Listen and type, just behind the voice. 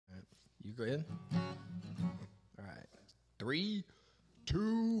You good? All right. 3,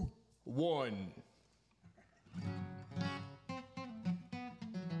 2, 1.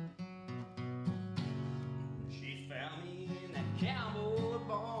 She found me in that cowboy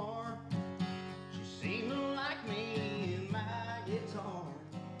bar. She seemed to like me and my guitar.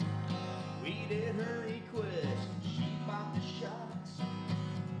 We did her request, she bought the shots.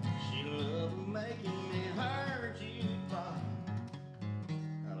 She loved making me her jukebox.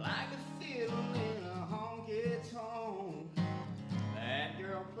 Like a fiddle in a honky tonk. That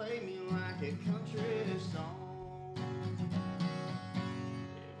girl played me like a country song. It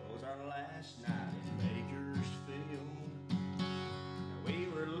was our last night in Bakersfield. We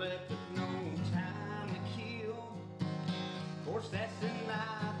were left with no time to kill. Of course, that's the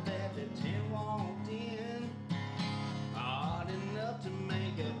night that the 10 walked in, hot enough to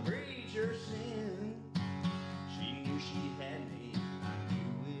make a preacher sin. She knew she had me, I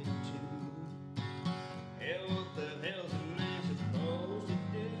knew it too. Hell, what the hell's a man supposed to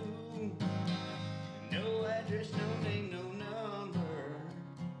do? No address, no name, no number.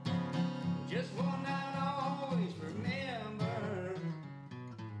 Just one night I'll always remember.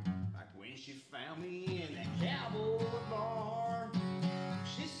 Like when she found me in that cowboy bar.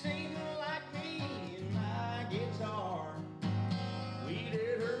 She seemed to like me and my guitar. We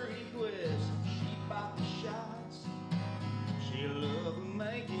did her request, she bought the shots. She loved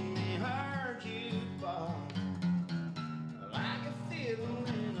making me her jukebox. Like a fiddle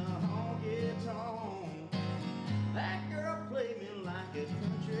in a honky tonk. That girl played me like a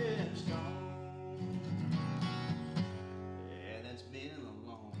country song. Yeah, that's been a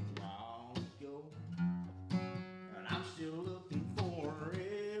long while ago, and I'm still looking for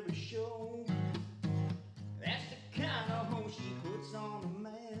every show. That's the kind of hoe she puts on a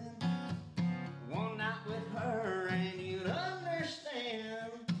man. One night with her and you'd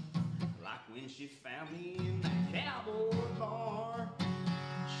understand. Like when she found me in that cowboy bar.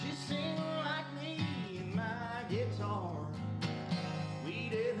 She seemed like me and my guitar. We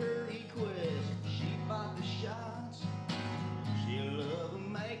did her request, she bought the shots. She loved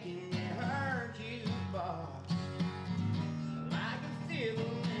making me her jukebox. Like a fiddle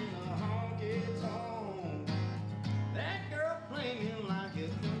in a honky tonk. That girl played me like a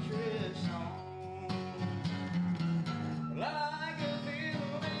country song. Like a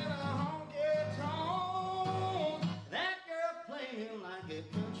fiddle in a honky tonk. That girl played me like a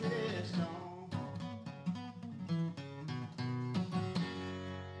country song.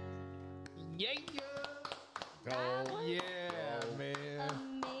 Yeah. Oh, Yeah, man.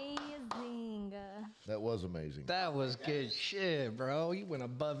 amazing. That was amazing. That was good shit, bro. You went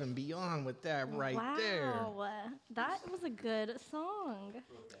above and beyond with that right there. Wow, that was a good song.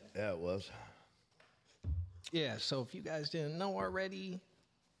 Yeah, it was. Yeah, so if you guys didn't know already,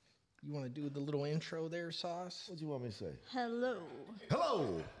 you want to do the little intro there, Sauce? What do you want me to say? Hello.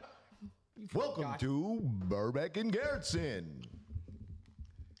 Hello. Welcome to Burbeck and Garrettson.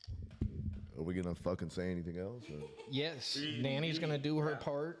 Are we gonna fucking say anything else? Or? Yes, Nanny's going to do her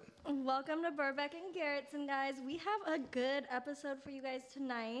part. Welcome to Burbeck and Garrettson, guys. We have a good episode for you guys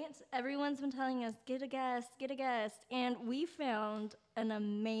tonight. Everyone's been telling us, get a guest. And we found an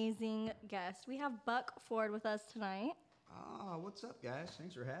amazing guest. We have Buck Ford with us tonight. Ah, what's up, guys?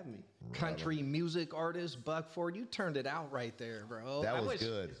 Thanks for having me. Country music artist, Buck Ford. You turned it out right there, bro. That I was wish,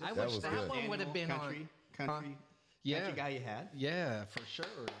 good. I That wish was that good. one would have been country, on. country guy you had. Yeah, for sure.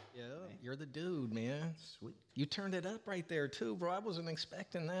 Yeah, you're the dude, man. Sweet. You turned it up right there too, bro. I wasn't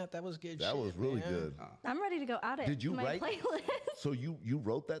expecting that. That was good. That shit, was really man. good. I'm ready to go at it. Did you to my write? playlist. So you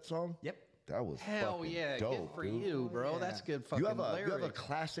wrote that song? Yep. That was Hell fucking yeah, dope, good for dude. you, bro. Yeah. That's good fucking You have a lyrics.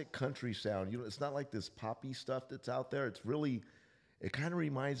 classic country sound. You know, it's not like this poppy stuff that's out there. It's really, it kind of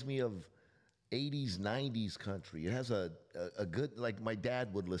reminds me of 80s, 90s country. It has a good, like my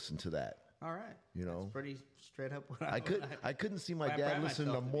dad would listen to that. All right. You know? That's pretty straight up what I couldn't see my I dad pride listening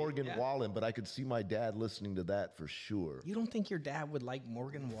to myself to be, Morgan yeah. Wallen, but I could see my dad listening to that for sure. You don't think your dad would like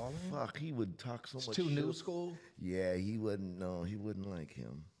Morgan Wallen? Fuck, he would talk so much Too shit. new school. Yeah, he wouldn't. No, he wouldn't like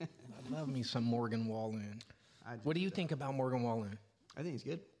him. I love me some Morgan Wallen. What do you think about Morgan Wallen? I think he's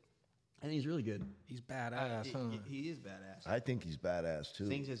good. I think he's really good. He's badass, huh? He is badass. I think he's badass too.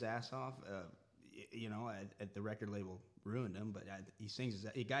 Sings his ass off. You know, at the record label ruined him, but he sings his.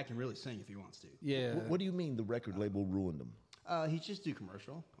 A guy can really sing if he wants to. Yeah. What do you mean the record label ruined him? He's just too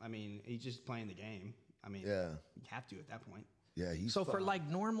commercial. I mean, he's just playing the game. I mean, Yeah. you have to at that point. Yeah, he's So for fucking- like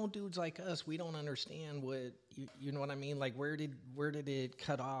normal dudes like us, we don't understand what you know what I mean. Like where did it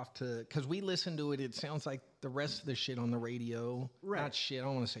cut off to? Because we listen to it, it sounds like the rest of the shit on the radio. Right. Not shit. I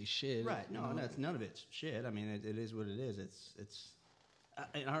don't want to say shit. Right. No, you know? none of it's shit. I mean, it is what it is. It's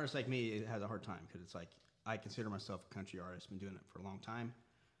an artist like me it has a hard time because it's like I consider myself a country artist. Been doing it for a long time.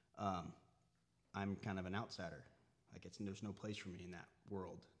 I'm kind of an outsider. Like there's no place for me in that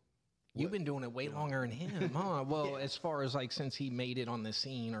world. You've been doing it way longer than him, huh? Well, as far as like since he made it on the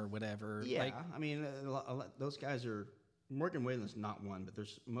scene or whatever. Yeah, Like, I mean, those guys are Morgan Whalen's not one, but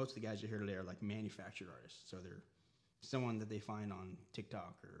there's most of the guys you hear today are like manufactured artists. So they're someone that they find on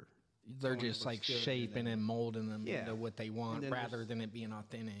TikTok or they're someone just that like looks good, shaping and molding them Yeah. into what they want then rather there's- than it being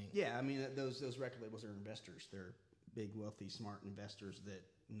authentic. yeah. I mean, those record labels are investors. They're big, wealthy, smart investors that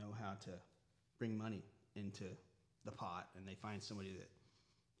know how to bring money into the pot, and they find somebody that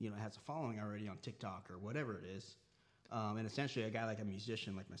has a following already on TikTok or whatever it is. And essentially, a guy like a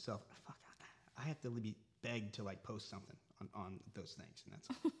musician like myself, I have to be begged to like post something on those things, and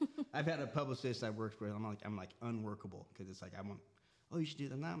that's. I've had a publicist I worked with. I'm like unworkable because it's like I want. Oh, you should do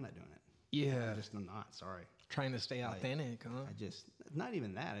that. No, I'm not doing it. Yeah. I'm not. Sorry. Trying to stay authentic, huh? I just not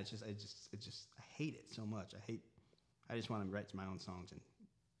even that. It's just I hate it so much. I just want to write my own songs and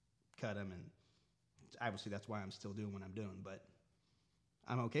cut them, and obviously that's why I'm still doing what I'm doing. But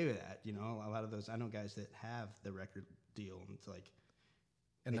I'm okay with that. A lot of those I know guys that have the record deal, and it's like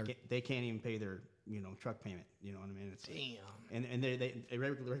And they can't even pay their truck payment. You know what I mean? It's damn. and the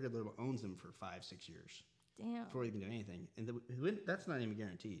record label owns them for 5-6 years Damn. before they can do anything, and that's not even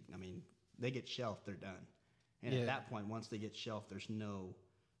guaranteed. I mean, they get shelved, they're done, and Yeah. at that point, once they get shelved, there's no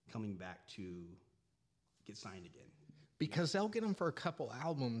coming back to get signed again. Because they'll get them for a couple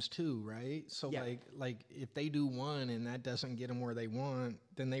albums too, right? So Yeah. like if they do one and that doesn't get them where they want,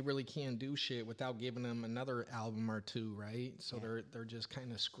 then they really can't do shit without giving them another album or two, right? So they're just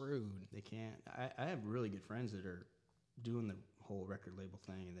kind of screwed. They can't. I have really good friends that are doing the whole record label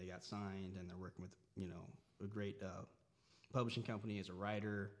thing, and they got signed, and they're working with a great publishing company as a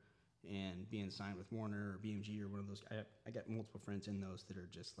writer, and being signed with Warner or BMG or one of those. I got multiple friends in those that are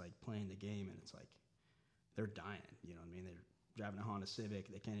just like playing the game, and it's like they're dying. You know what I mean? They're driving a Honda Civic.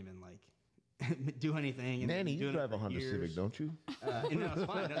 They can't even like do anything. And Nanny, doing you it drive a for Honda years. Civic, don't you? No, it's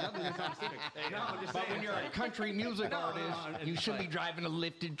fine. Nothing against Honda Civic. No, I'm just But saying, when it's you're a like- country music artist, it's you should be like- driving a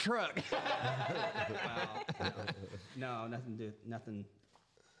lifted truck. No, nothing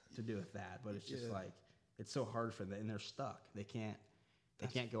to do with that. But it's just like it's so hard for them, and they're stuck. They can't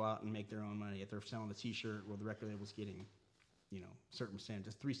go out and make their own money. If they're selling a T-shirt, well, the record label's getting, certain percentage.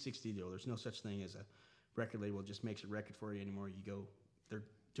 It's 360 deal. There's no such thing as a record label just makes a record for you anymore. You go, they're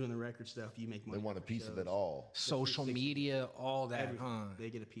doing the record stuff. You make money. They want a off piece of shows. it all. Social 360. media, all that, Everything. huh? They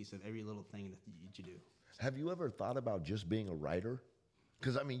get a piece of every little thing that you do. Have you ever thought about just being a writer?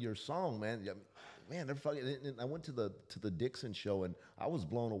 Because I mean, your song, man, they're fucking. And I went to the Dixon show, and I was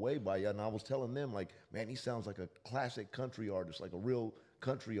blown away by you. And I was telling them, like, man, he sounds like a classic country artist, like a real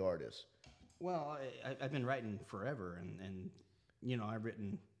country artist. Well, I've been writing forever, and I've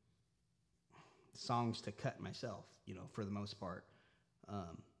written songs to cut myself, for the most part.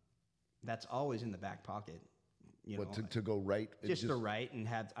 That's always in the back pocket, What to go right? just to write and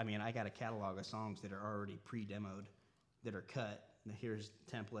have. I mean, I got a catalog of songs that are already pre-demoed, that are cut. Here's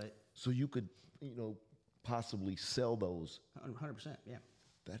the template. So you could, possibly sell those. 100%, yeah.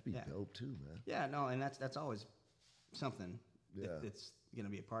 That'd be Yeah. dope too, man. Yeah, no, and that's always something. Yeah. It's going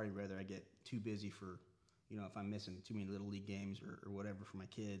to be a party, whether I get too busy for, if I'm missing too many little league games or whatever for my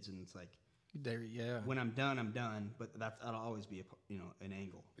kids, and it's like. There, yeah. When I'm done. But that'll always be an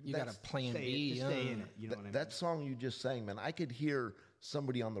angle. You got a plan B. Stay in it. You know what I mean? That song you just sang, man, I could hear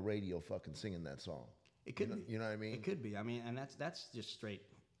somebody on the radio fucking singing that song. It could be. You know what I mean? It could be. I mean, and that's just straight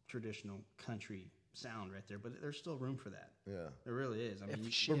traditional country sound right there. But there's still room for that. Yeah. There really is. I mean,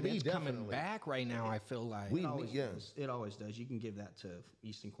 Shit, me, it's coming definitely. back right now, I feel like. it always yeah. does. It always does. You can give that to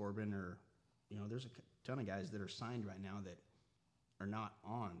Easton Corbin or, there's a ton of guys that are signed right now that are not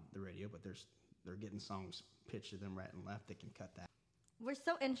on the radio, but they're getting songs pitched to them right and left that can cut that. We're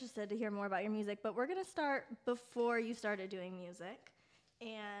so interested to hear more about your music, but we're going to start before you started doing music.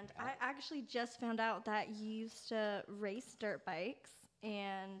 And I actually just found out that you used to race dirt bikes,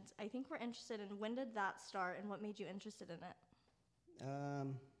 and I think we're interested in when did that start and what made you interested in it?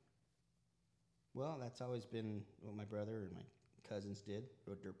 Well, that's always been what my brother and my cousins did,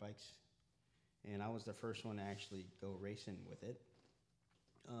 rode dirt bikes. And I was the first one to actually go racing with it.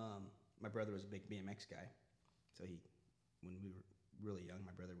 My brother was a big BMX guy. So when we were really young,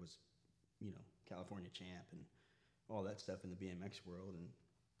 my brother was, California champ and all that stuff in the BMX world. And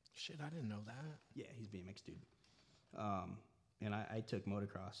Shit, I didn't know that. yeah, he's a BMX dude. And I took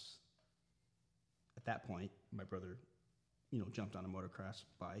motocross. At that point, my brother, jumped on a motocross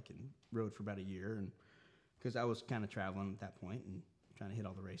bike and rode for about a year, and because I was kind of traveling at that point and trying to hit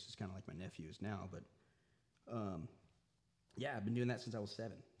all the races, kind of like my nephew is now. But Yeah, I've been doing that since I was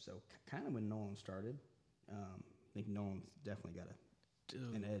 7. So kind of when Nolan started. I think Nolan's definitely got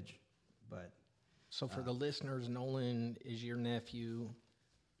an edge. But So for the listeners, Nolan is your nephew.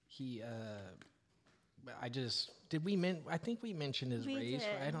 He, I think we mentioned his We race,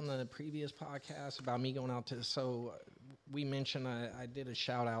 did. right, on the previous podcast about me going out to, so we mentioned, I did a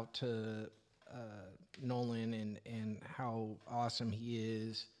shout out to Nolan and how awesome he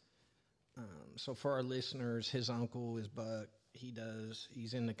is. So for our listeners, his uncle is Buck.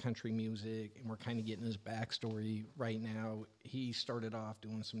 He's into country music, and we're kind of getting his backstory right now. He started off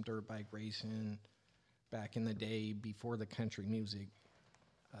doing some dirt bike racing back in the day before the country music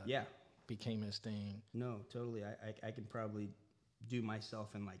yeah, became his thing. no, totally. I can probably do myself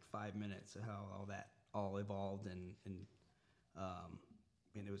in like 5 minutes of how all that all evolved and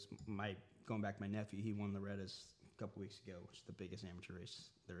it was going back to my nephew. He won Loretta's a couple weeks ago, which is the biggest amateur race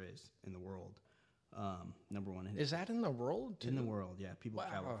there is in the world. Number one Is that in the world? in the too? world? Yeah, people Wow.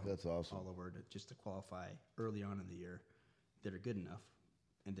 travel from That's awesome. all over just to qualify early on in the year that are good enough,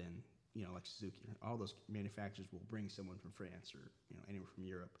 and then like Suzuki, all those manufacturers will bring someone from France or anywhere from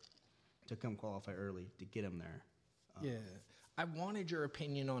Europe to come qualify early to get them there. Yeah. I wanted your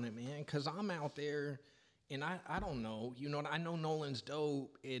opinion on it, man, because I'm out there and I don't know. I know Nolan's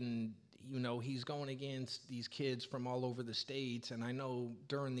dope and, he's going against these kids from all over the States. And I know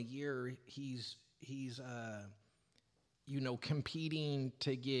during the year he's competing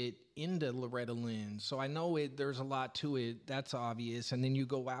to get into Loretta Lynn. So I know there's a lot to it. That's obvious. And then you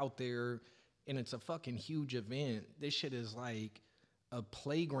go out there and it's a fucking huge event. This shit is like a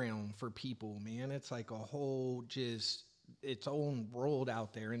playground for people, man. It's like a whole just its own world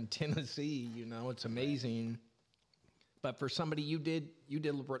out there in Tennessee. It's amazing. But for somebody, you did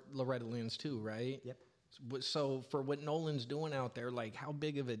Loretta Lynn's too, right? Yep. So for what Nolan's doing out there, like how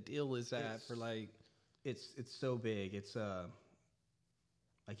big of a deal is that for like? It's so big. It's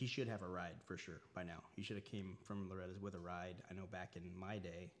like he should have a ride for sure by now. He should have came from Loretta's with a ride. I know back in my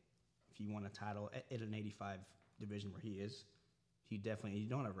day, if you won a title at an 85 division where he is, you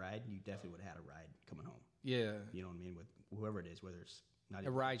don't have a ride. You definitely would have had a ride coming home. Yeah. You know what I mean? With whoever it is, whether it's not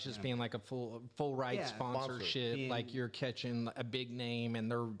A ride's just being like a full ride Yeah, sponsorship, being- like you're catching a big name and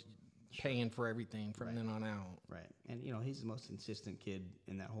they're paying for everything from then on out. right. And he's the most consistent kid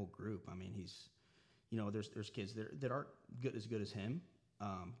in that whole group. I mean, he's there's kids that aren't good as him,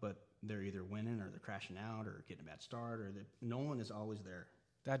 but they're either winning or they're crashing out or getting a bad start or no one is always there.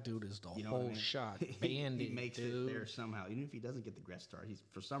 That dude is the You know what I whole mean? shot he bandit, makes dude. it there somehow, even if he doesn't get the great start. He's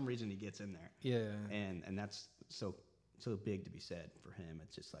for some reason he gets in there. Yeah. And that's so big to be said for him.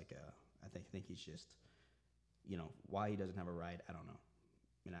 It's just like I think he's just why he doesn't have a ride. I don't know.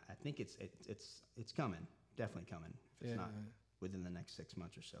 I mean, I think it's coming, definitely coming. If it's not Yeah. within the next 6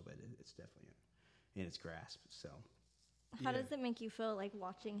 months or so, but it's definitely in its grasp. So How does it make you feel like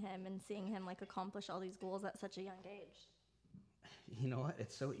watching him and seeing him like accomplish all these goals at such a young age? you know what?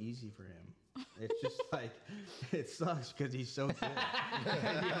 It's so easy for him. It's just like it sucks because he's so good. You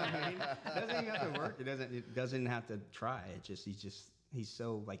know what I mean? It doesn't even have to work. It doesn't have to try. He's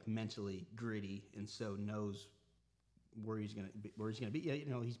so like mentally gritty and so knows where he's gonna be. Yeah,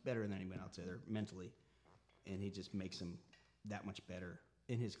 he's better than anyone else there mentally, and he just makes him that much better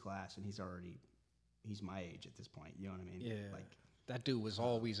in his class. And he's my age at this point. You know what I mean? Yeah. Like That dude was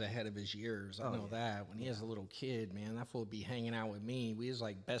always ahead of his years. I know that. When he was a little kid, man, that fool would be hanging out with me. We was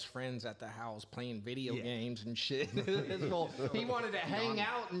like best friends at the house playing video games and shit. He wanted to hang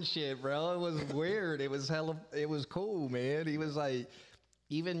out and shit, bro. It was weird. It was cool, man. He was like,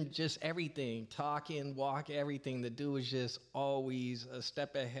 even just everything, talking, walk, everything. The dude was just always a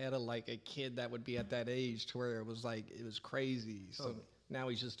step ahead of like a kid that would be at that age to where it was crazy. So now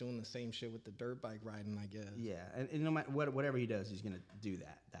he's just doing the same shit with the dirt bike riding, I guess. yeah, and no matter whatever he does, he's gonna do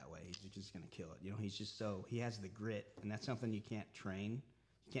that way. He's just gonna kill it. He's just he has the grit, and that's something you can't train.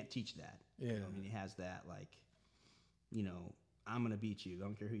 You can't teach that. Yeah. I mean, he has that I'm gonna beat you. I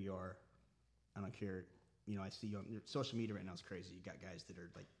don't care who you are. I don't care. I see you on social media right now. It's crazy. You got guys that are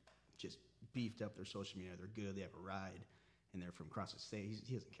like just beefed up their social media. They're good. They have a ride, and they're from across the state.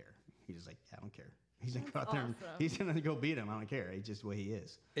 He doesn't care. He's just like, I don't care. He's gonna go out there. And, awesome. he's gonna go beat him. I don't care. He's just the way he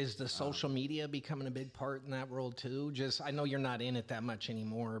is. Is the social media becoming a big part in that world too? I know you're not in it that much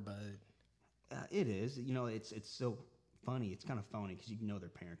anymore, but It is. It's so funny. It's kind of phony because their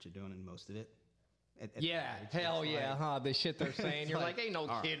parents are doing most of it. yeah, hell yeah, huh? The shit they're saying, you're like, ain't no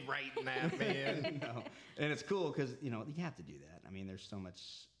kid writing that, man. No. And it's cool because you have to do that. I mean, there's so much.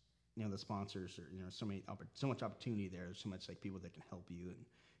 The sponsors are so much opportunity there. There's so much like people that can help you, and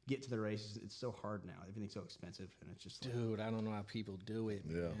get to the races. It's so hard now. Everything's so expensive, and it's just like, Dude, I don't know how people do it,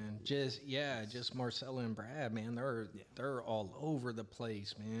 Yeah. man. Just Marcella and Brad, man. They're all over the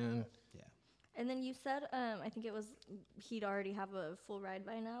place, man. yeah. And then you said, I think it was he'd already have a full ride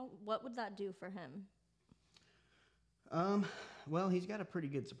by now. What would that do for him? Well, he's got a pretty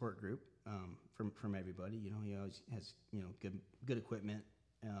good support group from everybody. You know, he always has good equipment.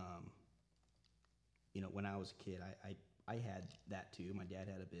 You know, when I was a kid, I had that too. My dad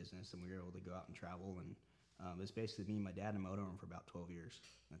had a business, and we were able to go out and travel. And it was basically me and my dad and motorhome for about 12 years.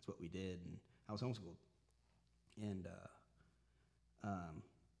 That's what we did, and I was homeschooled. And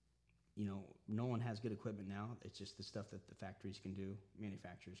you know, no one has good equipment now. It's just the stuff that the factories can do.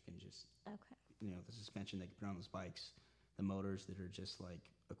 Manufacturers can just, Okay. you know, the suspension they can put on those bikes, the motors that are just like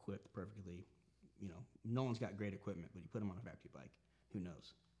equipped perfectly. You know, no one's got great equipment, but you put them on a factory bike, who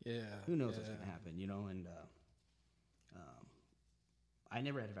knows? Yeah. Who knows yeah. what's going to happen, you know? And I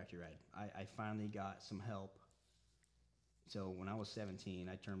never had a factory ride. I finally got some help. So when I was 17,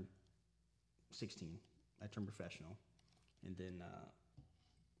 I turned 16. I turned professional. And then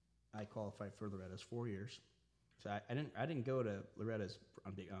I qualified for Loretta's 4 years. So I didn't go to Loretta's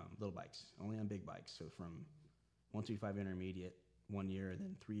on big little bikes, only on big bikes. So from 125 intermediate 1 year, and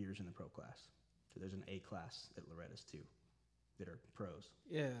then 3 years in the pro class. So there's an A class at Loretta's too, that are pros.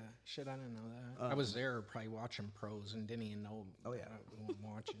 Yeah, shit, I didn't know that. I was there probably watching pros and didn't even know. Oh, yeah. I was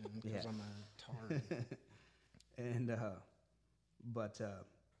watching because Yeah. I'm a tard. And but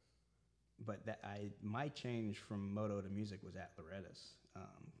that my change from moto to music was at Loretta's.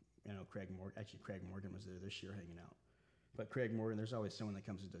 You know, Craig Morgan was there this year hanging out. But Craig Morgan, there's always someone that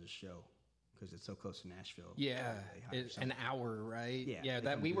comes and does a show because it's so close to Nashville. Yeah, They hire it's someone. an hour, right? Yeah, yeah. they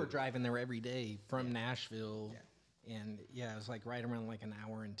That come we do were it. driving there every day from Nashville, Yeah. and yeah, it was like right around like an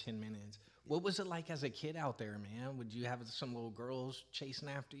hour and 10 minutes. What was it like as a kid out there, man? Would you have some little girls chasing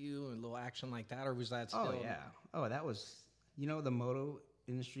after you and a little action like that, or was that still? Oh yeah. Oh, that was. You know, the moto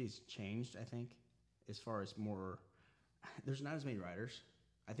industry has changed. I think, as far as more, there's not as many riders.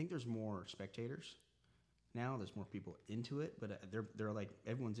 I think there's more spectators now. There's more people into it, but they're like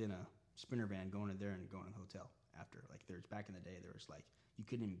everyone's in a sprinter van going in there and going to the hotel after. Like there's back in the day, there was like you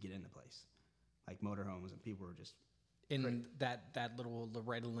couldn't even get in the place, like motorhomes, and people were just In that little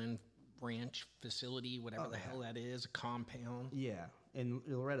Loretta Lynn Ranch facility, whatever Oh, the yeah. hell that is, a compound. yeah. And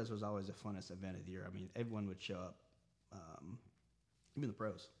Loretta's was always the funnest event of the year. I mean, everyone would show up. Even the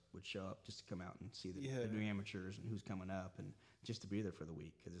pros would show up just to come out and see the new amateurs and who's coming up, and just to be there for the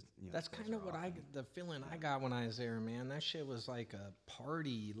week because That's kind of what the feeling I got when I was there, man. That shit was like a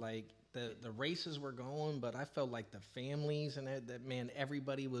party. Like the races were going, but I felt like the families and that man,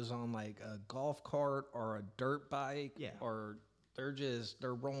 everybody was on like a golf cart or a dirt bike, Yeah. or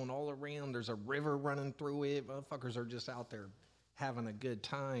they're rolling all around. There's a river running through it. Motherfuckers are just out there having a good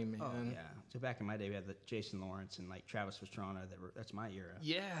time, man. Oh yeah. So back in my day, we had the Jason Lawrence and like Travis Pastrana. That's my era.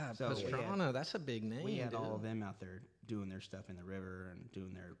 Yeah, So we had- Pastrana, that's a big name. We had dude. all of them out there doing their stuff in the river and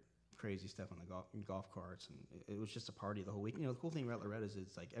doing their crazy stuff on the golf carts, and it was just a party the whole week. You know, the cool thing about Loretta's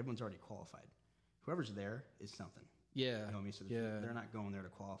is like everyone's already qualified. Whoever's there is something. Yeah, You know what I mean? So yeah. they're not going there to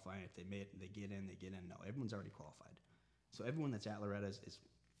qualify. If they get in, they get in. No, everyone's already qualified. So everyone that's at Loretta's is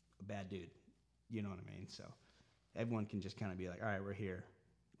a bad dude. You know what I mean? So everyone can just kind of be like, all right, we're here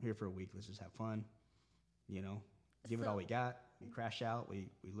for a week. Let's just have fun. You know, give it all we got. We crash out. We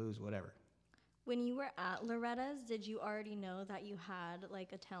lose. Whatever. When you were at Loretta's, did you already know that you had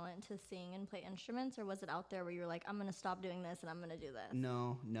like a talent to sing and play instruments, or was it out there where you were like, I'm gonna stop doing this and I'm gonna do this?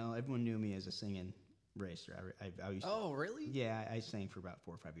 No. Everyone knew me as a singing racer. I used to, Oh, really? yeah, I sang for about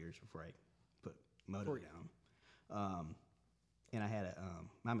 4 or 5 years before I put moto down. And I had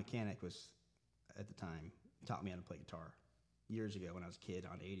my mechanic was at the time taught me how to play guitar years ago when I was a kid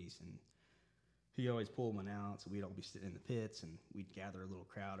on 80s, and he always pulled one out, so we'd all be sitting in the pits and we'd gather a little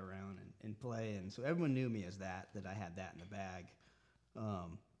crowd around and play, and so everyone knew me as that I had that in the bag.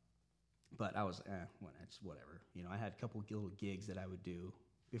 But I was it's whatever, you know. I had a couple little gigs that I would do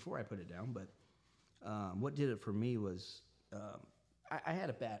before I put it down, but what did it for me was I kind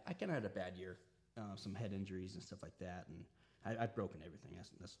of had a bad year, some head injuries and stuff like that, and I've broken everything.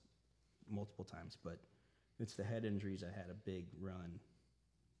 That's multiple times, but it's the head injuries. I had a big run,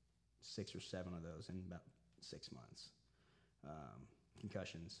 6 or 7 of those in about 6 months.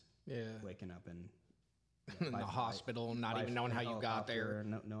 Concussions. Yeah. Waking up in In the hospital, not even knowing how you got there.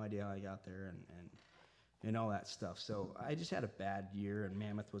 No idea how I got there, and all that stuff. So I just had a bad year, and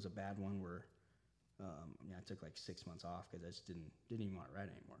Mammoth was a bad one where I took like 6 months off because I just didn't even want to ride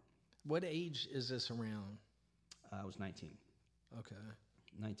anymore. What age is this around? I was 19. Okay.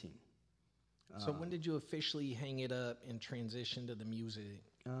 19. So when did you officially hang it up and transition to the music?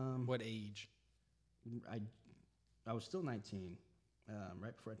 What age? I was still 19,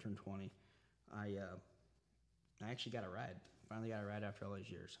 right before I turned 20. I actually got a ride. Finally got a ride after all those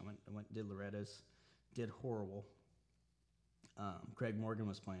years. I went did Loretta's, did Horrible. Craig Morgan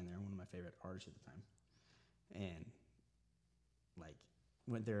was playing there, one of my favorite artists at the time, and like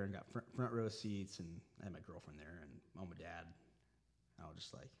went there and got front row seats, and I had my girlfriend there and mom and dad. I was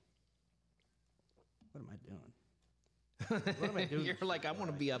just like, what am I doing? What am I doing? You're like, I want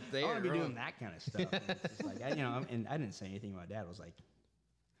to be up there. I want to be doing that kind of stuff. And it's just like, and I didn't say anything. My dad was like,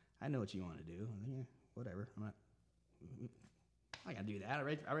 I know what you want to do. I was like, yeah, whatever. I got to do that.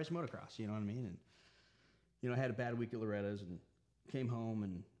 I race motocross, you know what I mean? And, I had a bad week at Loretta's and came home,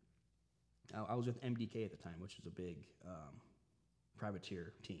 and I was with MDK at the time, which was a big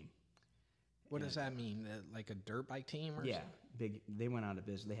privateer team. What does that mean? Like a dirt bike team or something? Big. They went out of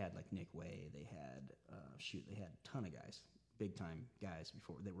business. They had like Nick Way. They had they had a ton of guys, big time guys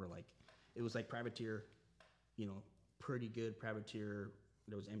before. They were like, it was like privateer, pretty good privateer.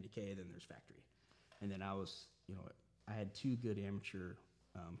 There was MDK, then there's factory, and then I was, I had 2 good amateur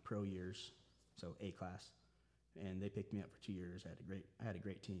pro years, so A class, and they picked me up for 2 years. I had a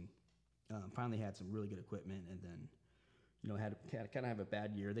great team. Finally had some really good equipment, and then, had kind of have a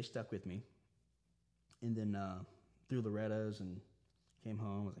bad year. They stuck with me. And then through Loretta's and came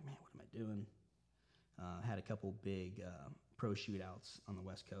home. I was like, man, what am I doing? Had a couple big pro shootouts on the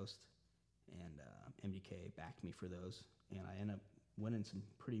West Coast, and MDK backed me for those. And I ended up winning some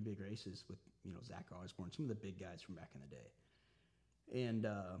pretty big races with, Zach Osborne, some of the big guys from back in the day. And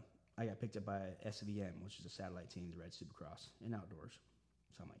I got picked up by SVM, which is a satellite team, the Red Supercross, in outdoors.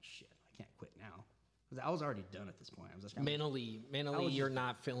 So I'm like, shit, I can't quit now. Because I was already done at this point. I was just mentally, you're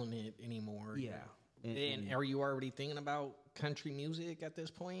not feeling it anymore. Yeah. And are you already thinking about country music at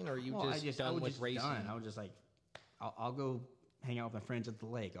this point, or are you done with racing? I was just like, I'll go hang out with my friends at the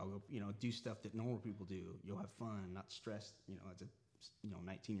lake. I'll go, do stuff that normal people do. You'll have fun, not stressed. As a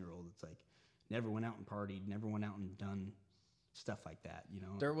 19-year-old, it's like never went out and partied, never went out and done stuff like that.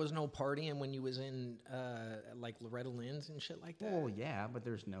 There was no partying when you was in like Loretta Lynn's and shit like that. Oh yeah, but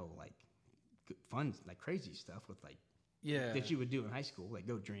there's no like good, fun, like crazy stuff with like. Yeah. That you would do in high school, like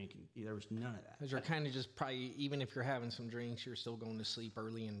go drink, and there was none of that. Because you're kind of just probably, even if you're having some drinks, you're still going to sleep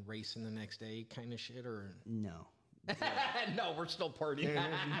early and racing the next day kind of shit, or? No. No, we're still partying.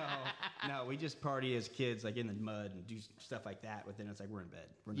 No, we just party as kids, like in the mud and do stuff like that, but then it's like we're in bed.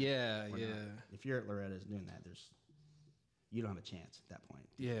 We're not. If you're at Loretta's doing that, you don't have a chance at that point.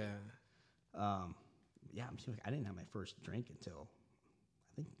 Yeah. I didn't have my first drink until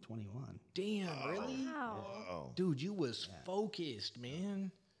I think 21. Damn, really? Wow. Dude, you was focused, man.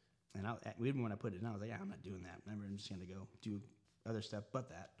 And even when I put it in, I was like, yeah, I'm not doing that. I'm just going to go do other stuff but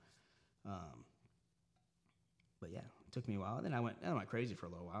that. But yeah, it took me a while. And then I went crazy for a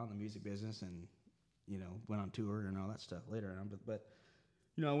little while in the music business and, went on tour and all that stuff later on. But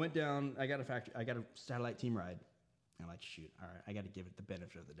I went down, I got a satellite team ride. And I'm like, shoot, all right, I got to give it the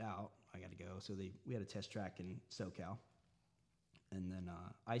benefit of the doubt. I got to go. So we had a test track in SoCal. And then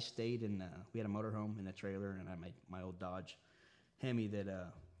I stayed in, we had a motorhome in a trailer, and I had my old Dodge Hemi that,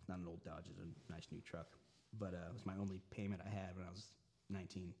 not an old Dodge, it's a nice new truck, but it was my only payment I had when I was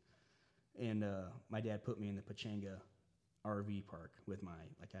 19. And my dad put me in the Pachanga RV park with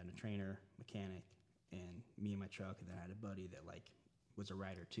I had a trainer, mechanic, and me and my truck, and then I had a buddy that was a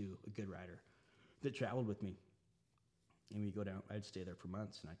rider too, a good rider, that traveled with me. And we'd go down, I'd stay there for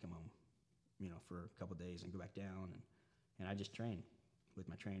months, and I'd come home, for a couple of days and go back down, and I just trained with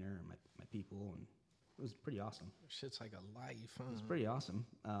my trainer and my people, and it was pretty awesome. Shit's like a life, huh? It's pretty awesome.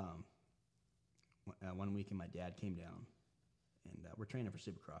 One weekend, my dad came down, and we're training for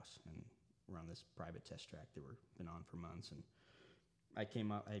Supercross, and we're on this private test track that we've been on for months. And I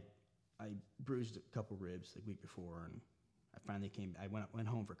came out, I bruised a couple ribs the week before, and I finally I went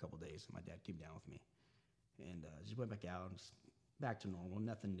home for a couple days, and my dad came down with me, and just went back out and just back to normal,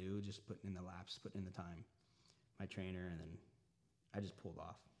 nothing new, just putting in the laps, putting in the time. My trainer, and then I just pulled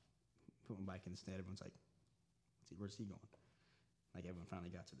off, put my bike in the stand. Everyone's like, where's he going? Like, everyone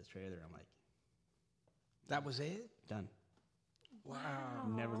finally got to the trailer. I'm like, that was it? Done. Wow.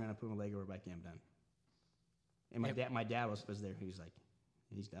 I'm never going to put my leg over a bike again. I'm done. And my dad was there. He was like,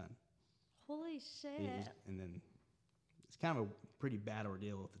 he's done. Holy shit. And then it's kind of a pretty bad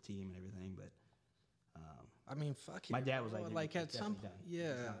ordeal with the team and everything, but. I mean, fuck it. My dad was like at some point,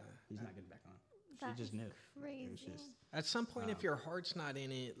 yeah. He's not getting back on. That's She just knew. crazy. It was just. At some point, if your heart's not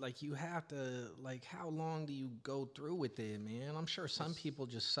in it, you have to, how long do you go through with it, man? I'm sure some people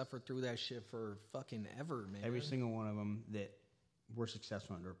just suffer through that shit for fucking ever, man. Every single one of them that were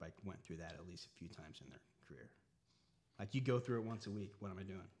successful on dirt bike went through that at least a few times in their career. Like, you go through it once a week. What am I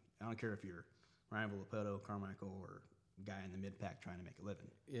doing? I don't care if you're Ryan Villapoto, Carmichael, or a guy in the mid-pack trying to make a living.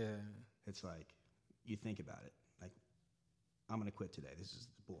 Yeah. It's like, you think about it. Like, I'm going to quit today. This is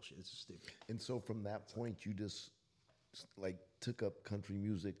bullshit. This is stupid. And so from that point, you just like took up country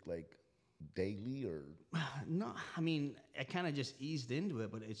music like daily, or No, I mean, I kind of just eased into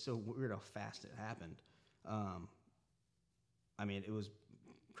it, but it's so weird how fast it happened. I mean, it was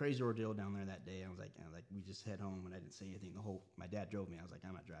crazy ordeal down there that day. I was like, we just head home, and I didn't say anything. My dad drove me. I was like,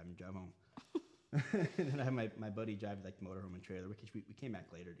 I'm not driving. Drive home. And then I had my buddy drive like the motorhome and trailer. We came back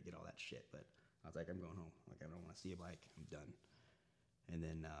later to get all that shit, but I was like, I'm going home. Like, I don't want to see a bike. I'm done. And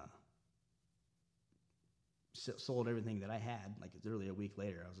then sold everything that I had. Like, literally a week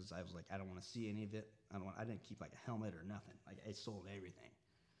later, I was like, I don't want to see any of it. I didn't keep like a helmet or nothing. Like, I sold everything,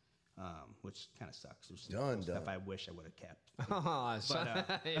 which kind of sucks. There's some stuff I wish I would have kept.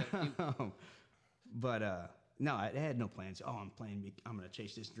 No, I had no plans. Oh, I'm going to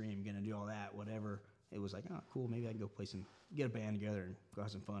chase this dream. I'm going to do all that, whatever. It was like, oh, cool. Maybe I can go get a band together and go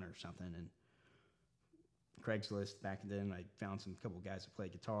have some fun or something. And Craigslist back then, I found couple guys that play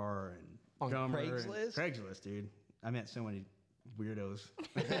guitar and on drummer. Craigslist? Craigslist, dude. I met so many weirdos.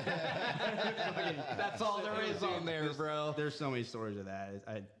 That's all there is on there, bro. There's so many stories of that.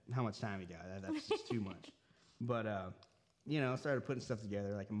 How much time you got? That's just too much. But, I started putting stuff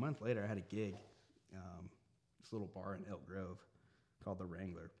together. Like, a month later, I had a gig. This little bar in Elk Grove called The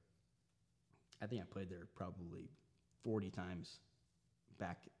Wrangler. I think I played there probably 40 times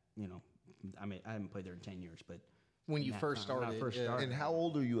back, I haven't played there in 10 years, but When you first started. And how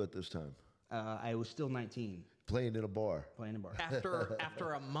old are you at this time? I was still 19. Playing in a bar. Playing in a bar.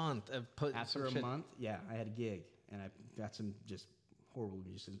 After a month of putting After a month, yeah, I had a gig, and I got some just horrible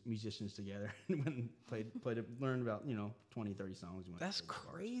musicians together and learned about 20, 30 songs. That's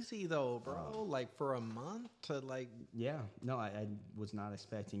crazy though, bro. Like, for a month to like. Yeah, no, I was not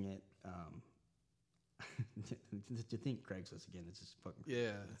expecting it. To think Craigslist again, it's just fucking crazy.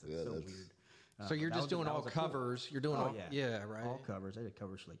 Yeah. It's so weird. So you're just doing all covers. You're doing all, yeah, right. All covers. I did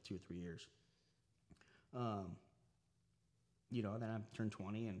covers for like 2 or 3 years. Then I turned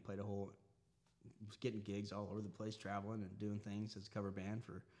 20 and was getting gigs all over the place, traveling and doing things as a cover band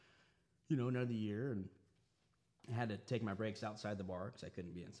for, another year. And I had to take my breaks outside the bar because I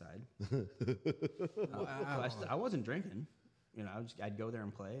couldn't be inside. Wow. So I wasn't drinking. I'd go there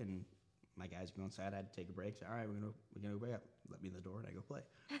and play, and my guys would go inside. I had to take a break. Say, all right, we're gonna go back. Let me in the door, and I go play.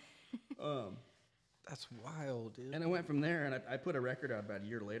 That's wild, dude. And I went from there, and I put a record out about a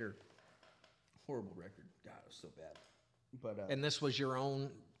year later. Horrible record. God, it was so bad. But And this was your own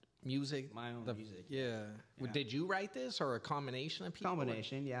music? My own music. Yeah. Yeah. Did you write this, or a combination of people?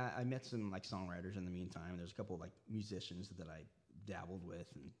 Combination, yeah. I met some like songwriters in the meantime. There's a couple like musicians that I dabbled with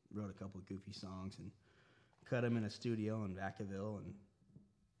and wrote a couple of goofy songs and cut them in a studio in Vacaville, and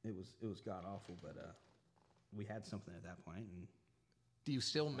it was god awful, but we had something at that point. And Do you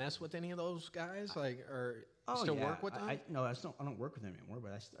still mess with any of those guys, or still work with them? I don't work with them anymore,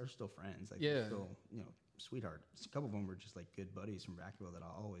 but we're still friends. Like, Yeah. we're still, sweethearts. A couple of them were just like good buddies from Vacaville that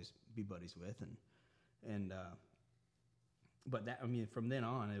I'll always be buddies with, but from then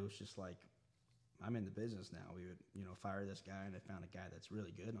on, it was just like, I'm in the business now. We would, fire this guy, and I found a guy that's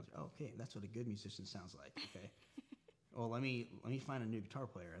really good, and I was like, oh, okay, that's what a good musician sounds like. Okay. Well, let me find a new guitar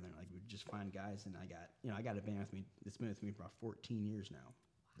player, and then like we just find guys, and I got a band with me that's been with me for about 14 years now.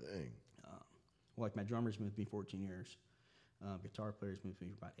 Dang. Like, my drummer's been with me 14 years, guitar player's been with me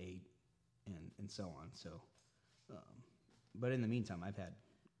for about 8, and so on. So, but in the meantime, I've had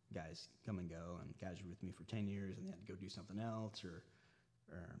guys come and go, and guys were with me for 10 years, and they had to go do something else, or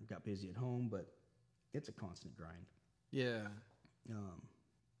got busy at home. But it's a constant grind. Yeah.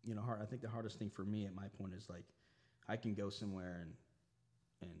 I think the hardest thing for me at my point is like, I can go somewhere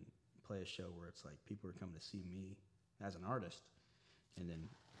and play a show where it's like people are coming to see me as an artist, and then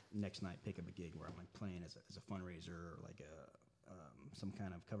next night pick up a gig where I'm like playing as a fundraiser, or like some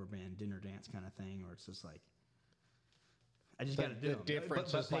kind of cover band dinner dance kind of thing, or it's just like I just got to do it. The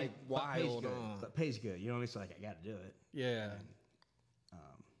difference is like wild. But pays good. It's like I got to do it. Yeah.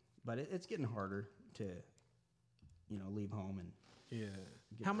 But it's getting harder to leave home and. Yeah.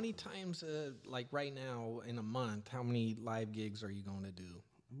 How many times, like right now in a month, how many live gigs are you going to do?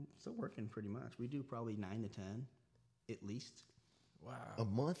 I'm still working pretty much. We do probably 9 to 10, at least. Wow. A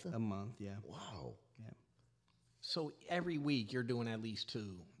month? A month, yeah. Wow. Yeah. So every week you're doing at least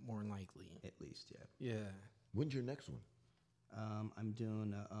 2, more than likely. At least, yeah. Yeah. When's your next one? I'm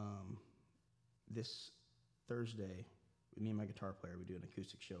doing this Thursday. Me and my guitar player, we do an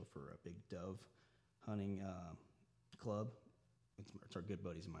acoustic show for a big dove hunting club. It's our good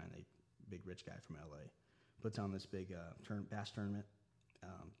buddies of mine. Big rich guy from LA puts on this big bass tournament.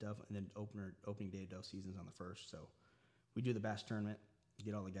 Dove, and then opening day of dove season's on the 1st. So we do the bass tournament,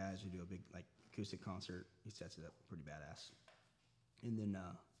 get all the guys. We do a big like acoustic concert. He sets it up pretty badass. And then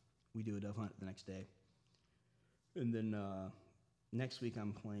we do a dove hunt the next day. And then next week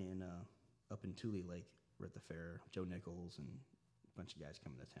I'm playing up in Tule Lake. We're at the fair. Joe Nichols and a bunch of guys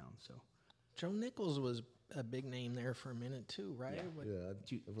coming to town. So Joe Nichols was a big name there for a minute too, right? Yeah. What- Yeah,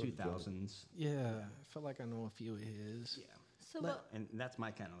 2000s. yeah. I feel like I know a few of his. Yeah. So what, And that's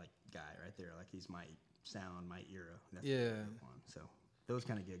my kind of like guy right there. Like he's my sound, my era. That's Yeah. what I grew up on. So those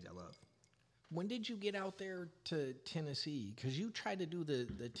kind of gigs I love. When did you get out there to Tennessee? Because you tried to do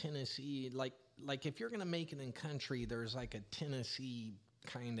the Tennessee, like if you're gonna make it in country, there's like a Tennessee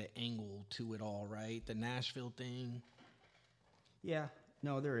kind of angle to it all, right? The Nashville thing. Yeah.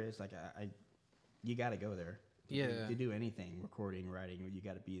 No, there is. Like you got to go there. Yeah. To do anything, recording, writing, you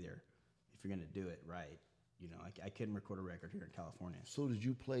got to be there if you're gonna do it right. You know, I couldn't record a record here in California. So did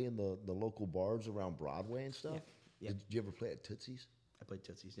you play in the local bars around Broadway and stuff? Yeah. Did you ever play at Tootsie's? I played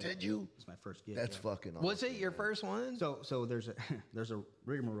Tootsie's. Yeah. Did you? It's my first gig. That's yeah. fucking awesome. Was it your first one? So there's a there's a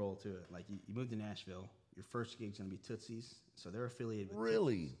rigmarole to it. Like you move to Nashville, your first gig's gonna be Tootsie's. So they're affiliated with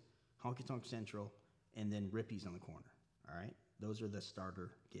Really? Tootsie's, Honky Tonk Central, and then Rippy's on the corner. All right, those are the starter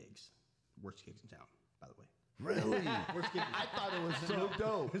gigs. Worst gigs in town, by the way. Really? Worst gig. I thought it was so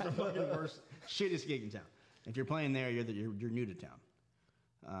dope. It's the fucking worst, shittest gig in town. If you're playing there, you're new to town.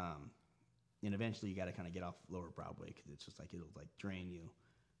 And eventually you got to kind of get off Lower Broadway because it's just like it'll like drain you,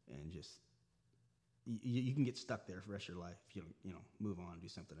 and just you can get stuck there for the rest of your life if you don't move on and do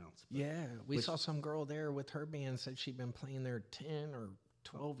something else. But Yeah, we saw some girl there with her band. Said she'd been playing there 10 or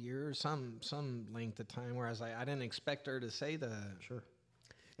 12 years, some length of time. Where I was like, I didn't expect her to say that. sure.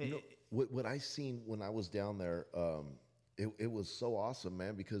 You know, what I seen when I was down there, it was so awesome,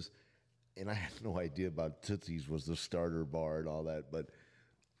 man, because, and I had no idea about Tootsie's was the starter bar and all that, but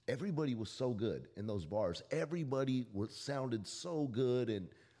everybody was so good in those bars. Everybody sounded so good, and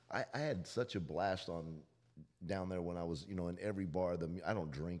I had such a blast down there when I was, in every bar. I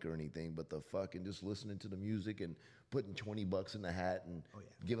don't drink or anything, but the fucking just listening to the music and putting $20 in the hat and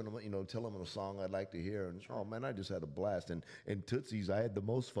giving them, telling them a song I'd like to hear. And oh man, I just had a blast. And Tootsie's, I had the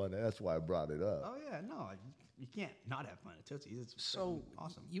most fun. That's why I brought it up. Oh yeah, no, you can't not have fun at Tootsie's. It's So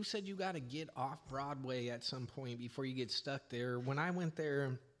awesome. You said you got to get off Broadway at some point before you get stuck there. When I went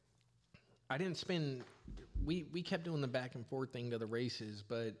there, I didn't spend. We kept doing the back and forth thing to the races,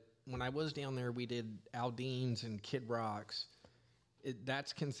 but when I was down there, we did Aldean's and Kid Rock's.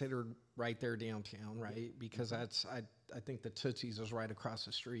 That's considered right there downtown, right? Because that's I think the Tootsie's is right across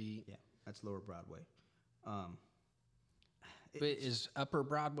the street. Yeah, that's Lower Broadway. But is Upper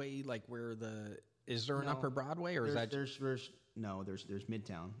Broadway like where is there an No. Upper Broadway or is that there's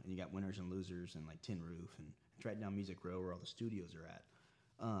Midtown, and you got Winners and Losers and like Tin Roof, and it's right down Music Row where all the studios are at.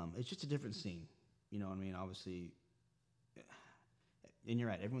 It's just a different scene, you know what I mean? Obviously, and you're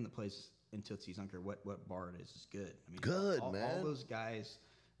right. Everyone that plays in Tootsie's, I don't care what bar it is good. I mean, Good, all man. those guys,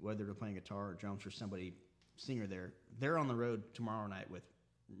 whether they're playing guitar or drums or somebody singer there, they're on the road tomorrow night with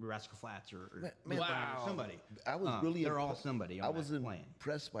Rascal Flatts or Man, or somebody. I was really they're all impre- somebody. I On was that playing.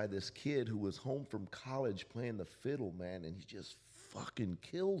 impressed by this kid who was home from college playing the fiddle, man, and he just fucking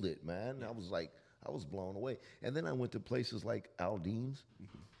killed it, man. I was blown away. And then I went to places like Aldean's,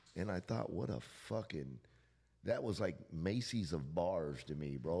 and I thought, what a fucking, that was like Macy's of bars to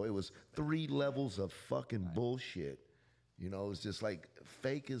me, bro. It was 3 levels of fucking bullshit. It was just like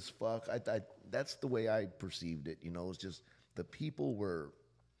fake as fuck. That's the way I perceived it. It's just the people were,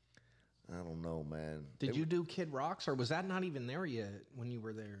 I don't know, man. Did you do Kid Rock's or was that not even there yet when you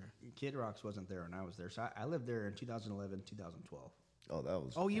were there? Kid Rock's wasn't there when I was there. So I lived there in 2011, 2012. Oh, that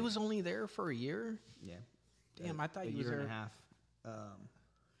was. Oh, you was only there for a year? Yeah. Damn, I thought a you was year there. and a half.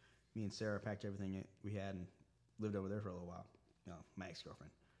 Me and Sarah packed everything we had and lived over there for a little while. No, my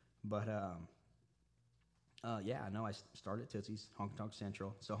ex-girlfriend. But yeah, no, I started at Tootsie's, Honky Tonk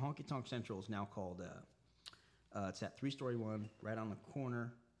Central. So Honky Tonk Central is now called. It's that 3-story one right on the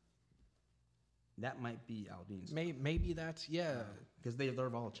corner. That might be Aldean's. Maybe that's, yeah. Because they've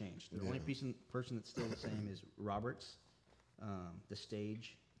all changed. The only person that's still the same is Roberts, the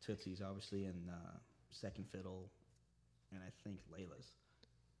Stage, Tootsie's obviously, and Second Fiddle, and I think Layla's.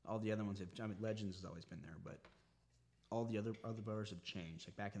 All the other ones Legends has always been there, but all the other bars have changed.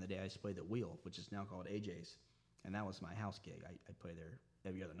 Like back in the day, I used to play the Wheel, which is now called AJ's, and that was my house gig. I play there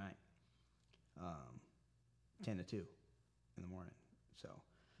every other night, 10 to 2 in the morning. So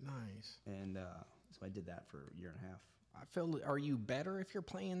Nice. and so I did that for a year and a half. I feel, are you better if you're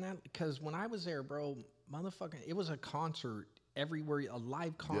playing that? Because when I was there, bro, motherfucking, it was a concert everywhere, a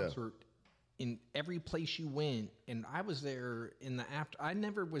live concert in every place you went, and I was there in the after. I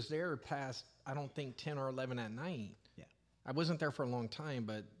never was there past, I don't think, 10 or 11 at night. Yeah. I wasn't there for a long time,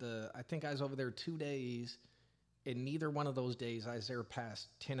 but I think I was over there 2 days, and neither one of those days I was there past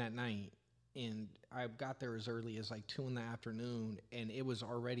 10 at night. And I got there as early as like 2 in the afternoon, and it was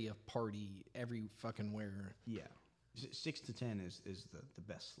already a party every fucking where. Yeah. 6 to 10 is the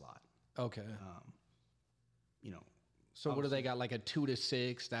best slot. Okay. You know, So what do they got? Like a 2 to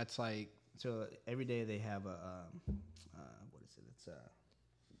 6? That's like so every day they have a what is it? It's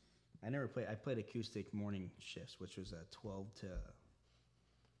I played acoustic morning shifts, which was a 12 to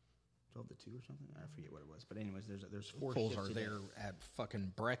 2 or something. I forget what it was, but anyways, there's 4 fools shifts are a day. there at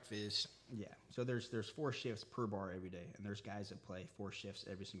fucking breakfast. Yeah, so there's 4 shifts per bar every day, and there's guys that play 4 shifts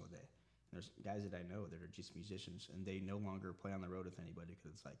every single day. And there's guys that I know that are just musicians, and they no longer play on the road with anybody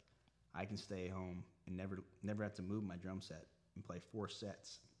because it's like I can stay home and never have to move my drum set and play 4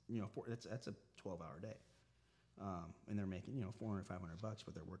 sets. You know, that's a 12-hour day, and they're making $400, $500,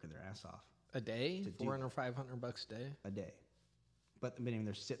 but they're working their ass off A day? To do 400 or 500 bucks a day? a day. But I mean,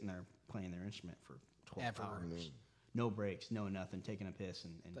 they're sitting there playing their instrument for 12 Ever. hours. No breaks, no nothing, taking a piss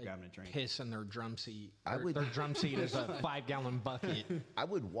and They grabbing a drink. piss in their drum seat. I would- Their drum seat is a 5-gallon bucket. I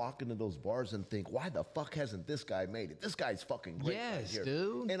would walk into those bars and think, why the fuck hasn't this guy made it? This guy's fucking great. right Yes, here.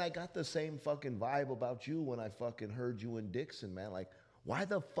 dude. And I got the same fucking vibe about you when I fucking heard you in Dixon, man. Like, why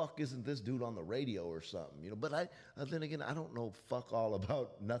the fuck isn't this dude on the radio or something? But then again, I don't know fuck all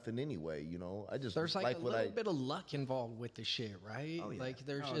about nothing anyway. I just There's like a what little bit of luck involved with the shit, right? Oh, yeah. Like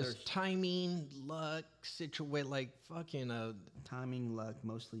there's Oh, just there's- timing, luck, like fucking Timing, luck,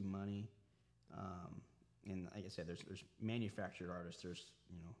 mostly money, and like I said, there's manufactured artists. There's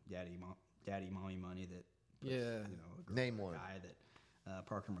daddy, mommy money that puts, Yeah. a girl Name or a one. guy that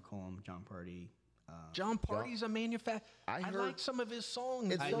Parker McCollum, John Party. John Party's a manufacturer. I I heard- like some of his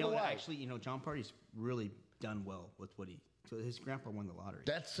songs. It's I so know do that I. actually, John Party's really done well with what so his grandpa won the lottery.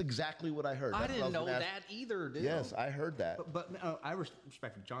 That's exactly what I heard. I That's what didn't was know gonna ask. that either, dude. Yes, I heard that. But I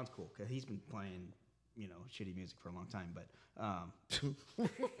respect him. John's cool because he's been playing shitty music for a long time. But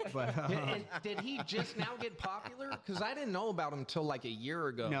And did he just now get popular? Because I didn't know about him till like a year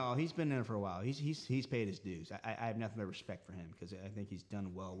ago. no, he's been in it for a while. He's paid his dues. I have nothing but respect for him because I think he's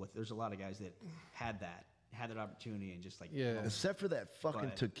done well with. There's a lot of guys that had that opportunity and just like Yeah. Except for that fucking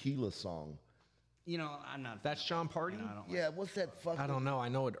But- tequila song. I'm not. That's John Party? I don't. Yeah, what's that fucking? I don't know. I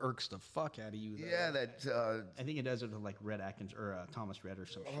know it irks the fuck out of you. Though. Yeah, that. I think it does it with like Red Atkins or Thomas Red or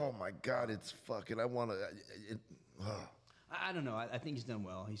some shit. Oh my God, it's fucking. I want to. I don't know. I think he's done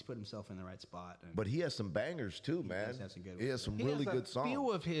well. He's put himself in the right spot. And But he has some bangers too, man. does have some good He has some He really has a good songs.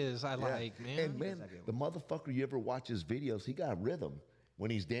 few of his I Yeah. like, man. And man, Yes, I do. the motherfucker, you ever watch his videos? He got rhythm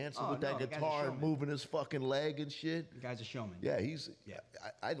when he's dancing Oh, with no, that the guy's a guitar and showman. moving his fucking leg and shit. the guy's a showman. Yeah, he's. Yeah.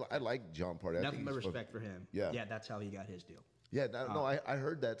 I like John Party. I Nothing think but he's respect for him. Yeah. Yeah, that's how he got his deal. Yeah, no, I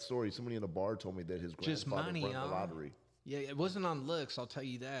heard that story. Somebody in a bar told me that his Just grandfather money, won the huh? lottery. Yeah, it wasn't on looks. I'll tell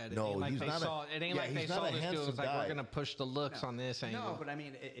you that. It No, ain't like he's they not a- saw. It ain't yeah, like they he's not saw a this dude. It handsome was like guy. we're gonna push the looks on this angle. No, but I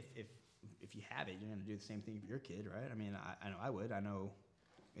mean, if you have it, you're gonna do the same thing for your kid, right? I mean, I know I would. I know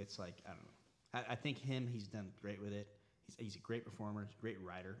it's like I don't know. I think he's done great with it. He's a great performer, he's a great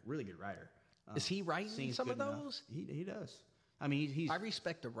writer, really good writer. Is he writing sings some of good enough. those? He does. I mean, he's I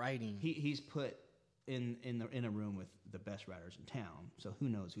respect the writing. he's put in a room with the best writers in town. So who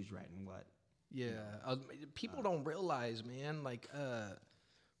knows who's writing what? Yeah, people don't realize, man. Like,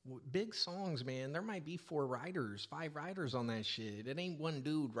 big songs, man. There might be 4 writers, 5 writers on that shit. It ain't one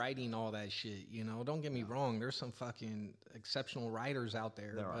dude writing all that shit. Don't get me wrong. There's some fucking exceptional writers out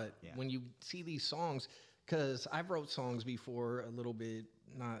there. There are, but yeah. when you see these songs, because I've wrote songs before, a little bit,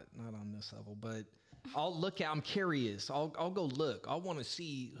 not on this level, but. I'll look at. I'm curious. I'll go look. I want to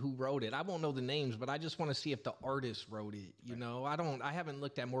see who wrote it. I won't know the names, but I just want to see if the artist wrote it. I haven't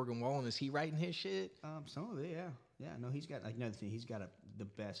looked at Morgan Wallen. Is he writing his shit? Some of it, yeah. No, he's got like another thing. He's got the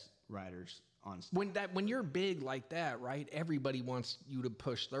best writers on. When you're big like that, right? Everybody wants you to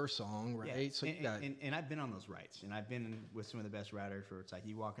push their song, right? Yeah. So and, you got and I've been on those rights, and I've been with some of the best writers where it's like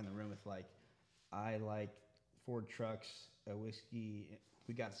you walk in the room with like, I like Ford trucks, a whiskey.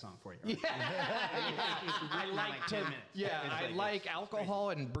 We got a song for you. Right? I like 10 to. minutes. Yeah, It's I like- like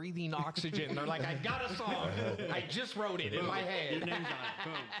alcohol and breathing oxygen. They're like, I got a song. I just wrote it in my Your head. name's on it.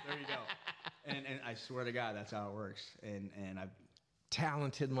 Boom. There you go. And I swear to God, that's how it works. And I've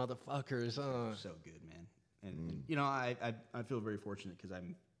Talented motherfuckers. so good, man. And I feel very fortunate because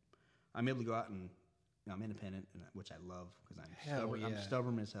I'm able to go out and I'm independent, which I love because I'm Hell stubborn. I'm yeah.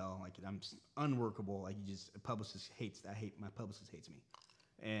 stubborn as hell. Like I'm unworkable. Like a publicist hates. My publicist hates me,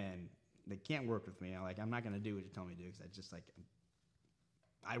 and they can't work with me. I'm not gonna do what you tell me to do because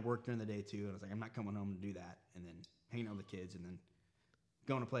I worked during the day too, and I was like, I'm not coming home to do that, and then hanging out with the kids, and then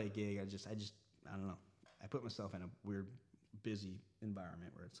going to play a gig. I don't know. I put myself in a weird, busy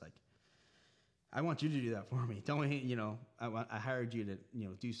environment where it's like, I want you to do that for me. Don't I hired you to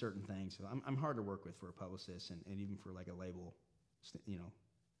do certain things. So I'm hard to work with for a publicist and even for like a label,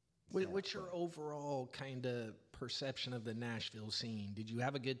 What's your overall kind of perception of the Nashville scene? Did you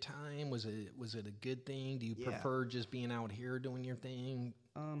have a good time? Was it a good thing? Do you prefer just being out here doing your thing?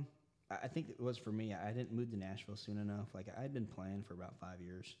 I think it was for me. I didn't move to Nashville soon enough. Like I'd been playing for about 5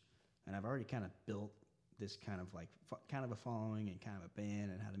 years, and I've already kind of built this kind of like kind of a following and kind of a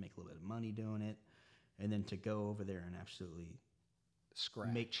band and how to make a little bit of money doing it, and then to go over there and absolutely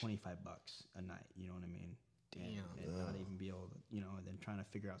make $25 a night. You know what I mean? Damn. And not even be able to, and then trying to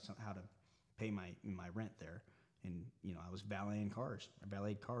figure out how to pay my rent there. And, I was valeting cars. I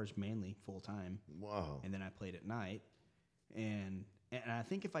valeted cars mainly full time. Wow. And then I played at night. And I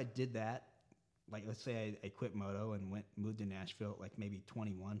think if I did that, like let's say I quit Moto and moved to Nashville at like maybe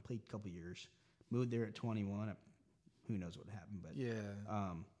 21, played a couple years, moved there at 21. Who knows what happened? But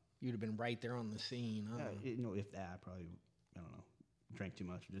you'd have been right there on the scene. Huh? If that, I probably, I don't know, drank too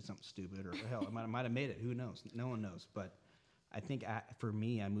much or did something stupid, or hell, I might have made it. Who knows? No one knows. But I think for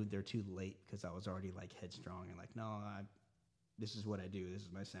me, I moved there too late because I was already like headstrong and like, no, this is what I do. This is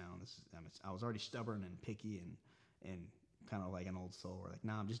my sound. I was already stubborn and picky and kind of like an old soul. Where like,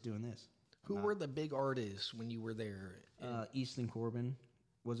 nah, I'm just doing this. Who were the big artists when you were there? Easton Corbin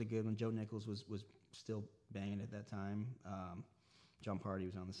was a good one. Joe Nichols was still banging at that time. John Party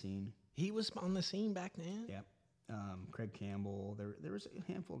was on the scene. He was on the scene back then? Yep. Craig Campbell. There was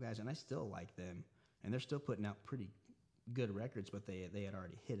a handful of guys, and I still like them. And they're still putting out pretty good records, but they had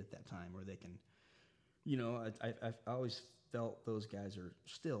already hit at that time where they can, I've always felt those guys are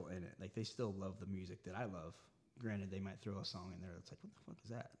still in it. Like, they still love the music that I love. Granted, they might throw a song in there that's like, what the fuck is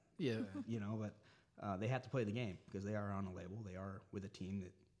that? Yeah. But they have to play the game because they are on a label. They are with a team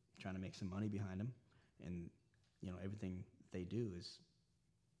that trying to make some money behind them. And, everything they do is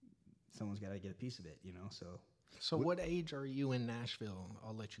someone's got to get a piece of it, So what age are you in Nashville?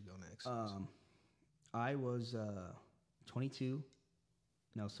 I'll let you go next. I was 22.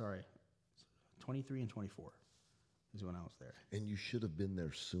 No, sorry. 23 and 24 is when I was there. And you should have been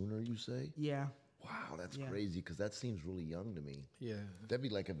there sooner, you say? Yeah. Wow, that's crazy because that seems really young to me. Yeah. That'd be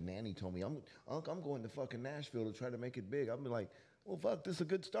like if Nanny told me, I'm going to fucking Nashville to try to make it big. I'd be like, well, fuck, this is a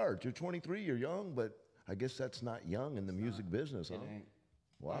good start. You're 23, you're young, but I guess that's not young in the music business, huh? It ain't.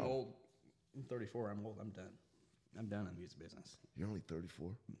 Wow. I'm old. I'm 34. I'm old. I'm done. I'm done in the music business. You're only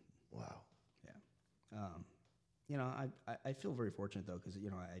 34? Wow. Yeah. I feel very fortunate, though, because,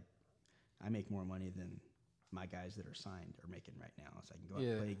 I make more money than my guys that are signed are making right now. So I can go out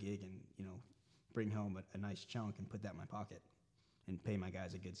and play a gig and, bring home a nice chunk and put that in my pocket and pay my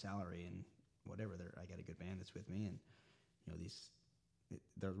guys a good salary and whatever. I got a good band that's with me, and,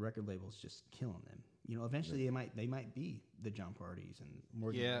 the record label's just killing them. Eventually they might be the John Parties and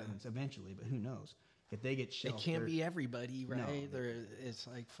Morgan Wallen's eventually, but who knows? If they get shelved, it can't be everybody, right? No. It's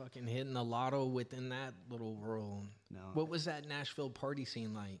like fucking hitting the lotto within that little world. No. What was that Nashville party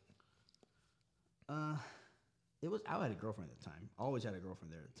scene like? It was. I had a girlfriend at the time. Always had a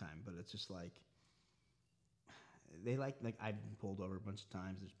girlfriend there at the time, but it's just like they like I've been pulled over a bunch of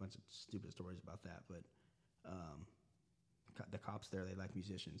times. There's a bunch of stupid stories about that, but the cops there, they like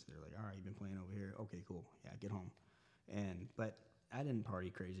musicians. They're like, all right, you've been playing over here. Okay, cool. Yeah, get home. But I didn't party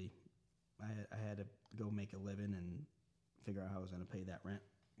crazy. I had to go make a living and figure out how I was going to pay that rent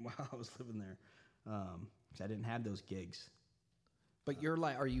while I was living there. 'Cause I didn't have those gigs. But you're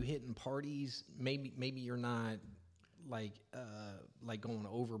like, are you hitting parties? Maybe you're not like going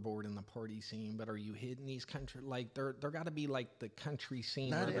overboard in the party scene, but are you hitting these country, like there got to be like the country scene?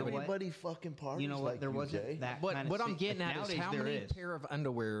 Not You know what? everybody fucking parties You know what? like there you, wasn't Jay. that. What kind of I'm scene. getting at is Nowadays how there many is. pair of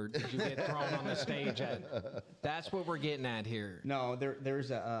underwear did you get thrown on the stage at? That's what we're getting at here. No, there's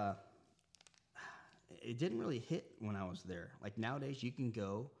a. It didn't really hit when I was there. Like nowadays, you can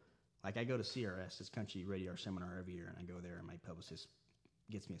go. Like I go to CRS, this country radio seminar every year, and I go there, and my publicist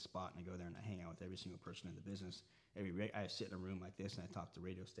gets me a spot, and I go there and I hang out with every single person in the business. I sit in a room like this, and I talk to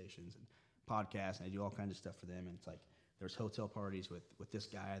radio stations and podcasts, and I do all kinds of stuff for them. And it's like there's hotel parties with this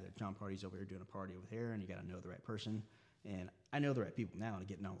guy. That John Party's over here doing a party over here, and you got to know the right person. And I know the right people now to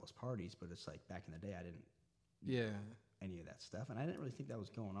get in all those parties, but it's like back in the day, I didn't. Yeah. Any of that stuff, and I didn't really think that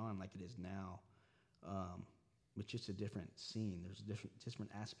was going on like it is now. It's just a different scene. There's a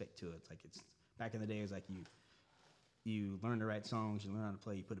different aspect to it. It's like it's back in the day. It was like you learn to write songs, you learn how to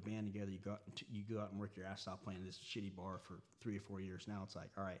play, you put a band together, you go out and work your ass off playing this shitty bar for 3 or 4 years. Now it's like,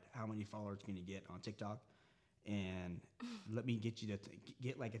 all right, how many followers can you get on TikTok, and let me get you to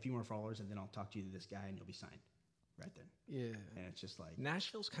get like a few more followers, and then I'll talk to you to this guy, and you'll be signed right then. Yeah. And it's just like,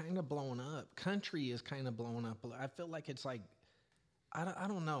 Nashville's kind of blowing up. Country is kind of blowing up. I feel like it's like, I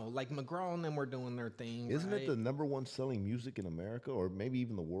don't know. Like McGraw and them were doing their thing. Isn't right? it the number one selling music in America, or maybe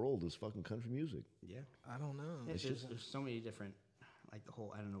even the world, is fucking country music? yeah. I don't know. There's so many different, like the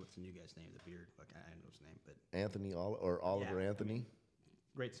whole, I don't know what's the new guy's name, the beard, like I don't know his name, but Anthony or Oliver Yeah, I Anthony. mean,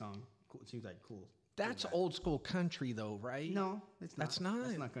 great song. Cool. It seems like cool. That's guy. old school country, though, right? No, it's not. That's not?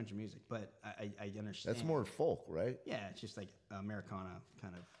 That's not country music, but I understand. That's more folk, right? Yeah, it's just like Americana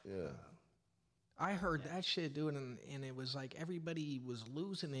kind of. Yeah. I heard that shit, dude, and it was like everybody was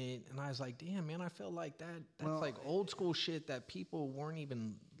losing it, and I was like, damn, man, I feel like that's Well, like old school shit that people weren't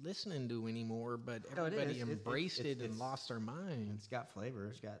even listening to anymore, but No, it everybody is. embraced it and it's- lost their mind. It's got flavor.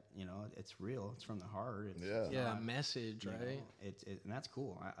 It's got it's real. It's from the heart. It's, Yeah. it's Yeah, not, message, you know, right? and that's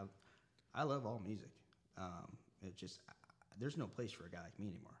cool. I love all music. It just there's no place for a guy like me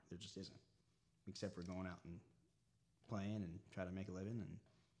anymore. There just isn't, except for going out and playing and try to make a living and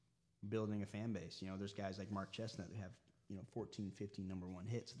building a fan base. You know, there's guys like Mark Chestnut that have 14, 15 number one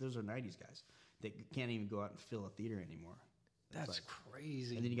hits. Those are 90s guys that can't even go out and fill a theater anymore. It's That's like-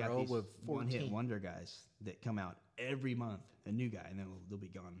 crazy. And then you got bro, these with one-hit 14. wonder guys that come out every month, a new guy, and then they'll be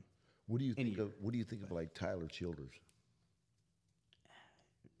gone. What do you Any think year. of? What do you think of like Tyler Childers?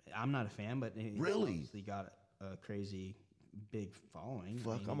 I'm not a fan, but he Really? obviously got a crazy big following. I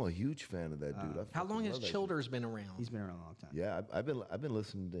Fuck, mean, I'm a huge fan of that dude. I How fucking long has love that shit. Childers been around? he's been around a long time. Yeah, I've been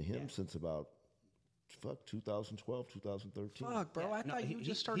listening to him Yeah. since about 2012, 2013. Fuck, bro, Yeah, I no, thought you he-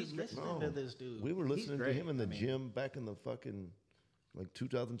 just started he's- listening to this dude. We were listening to great. him in the I mean- gym back in the fucking like I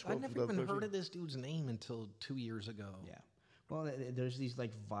 2012, never even 2013. heard of this dude's name until 2 years ago. Yeah. Well, there's these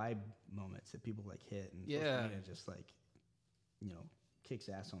like vibe moments that people like hit, and social Yeah. media just like, kicks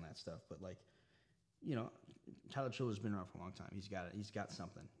ass on that stuff. But like, Tyler Childers been around for a long time. He's got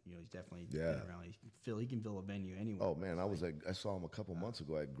something. He's definitely Yeah. been around. He can fill a venue anywhere. Oh man, I saw him a couple months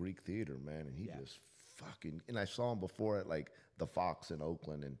ago at Greek Theater, man, and he Yeah. just fucking. And I saw him before at like the Fox in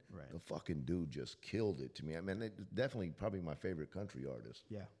Oakland, and Right. the fucking dude just killed it to me. I mean, definitely probably my favorite country artist.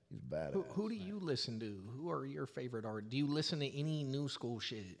 Yeah. He's badass. Who do you listen to? Who are your favorite artists? Do you listen to any new school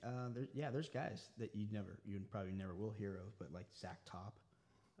shit? There's guys that you probably never will hear of, but like Zach Top,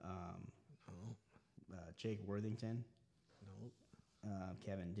 Jake Worthington,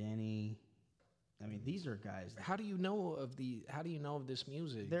 Kevin Denny. I mean, these are guys. How do you know of this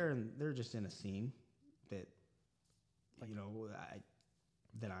music? They're just in a scene that,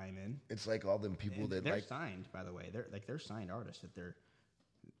 that I'm in. It's like all them people And that they're like. signed, by the way. They're signed artists that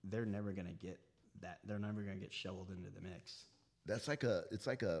they're never gonna get that. They're never gonna get shoveled into the mix. It's like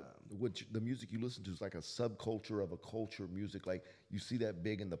the music you listen to is like a subculture of a culture music. Like you see that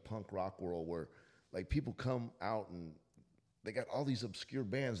big in the punk rock world where like people come out and they got all these obscure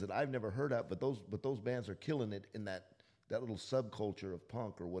bands that I've never heard of, but those bands are killing it in that little subculture of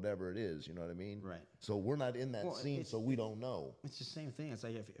punk or whatever it is. You know what I mean? Right. So we're not in that Well, scene, so we don't know. It's the same thing. It's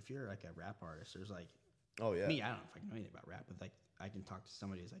like if you're like a rap artist, there's like Oh yeah. me. I don't fucking know anything about rap, but like I can talk to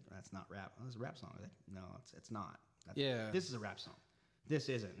somebody who's like, that's not rap. Oh, it's a rap song. I'm like, no, it's not. Yeah. This is a rap song. This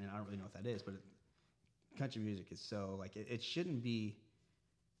isn't, and I don't really know what that is. But country music is so like it shouldn't be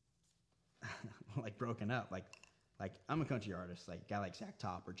like broken up. Like I'm a country artist. Like a guy like Zach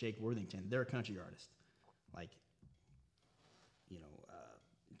Top or Jake Worthington, they're a country artist. Like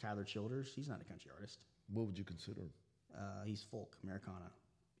Tyler Childers, he's not a country artist. What would you consider him? He's folk, Americana,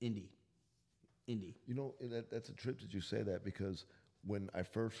 indie. You know, that's a trip that you say that because when I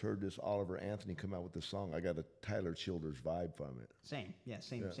first heard this Oliver Anthony come out with this song, I got a Tyler Childers vibe from it. Same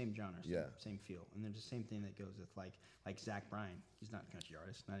genre, Yeah. same feel, and there's the same thing that goes with like Zach Bryan. He's not a country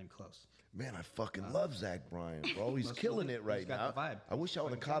artist, not even close. Man, I fucking love Zach Bryan, bro. He's Most killing of it right he's now. got the vibe. I wish I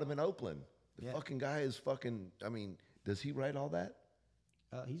would have caught him in Oakland. The Yeah. fucking guy is fucking. I mean, does he write all that?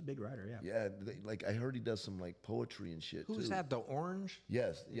 He's a big writer, yeah. Yeah, like I heard he does some like poetry and shit Who's too. that? The Orange?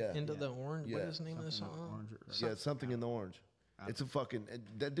 Yes, yeah, Into the Orange? What Yeah. is the name of the Something like song? Orange or- yeah, something in the orange. It's a fucking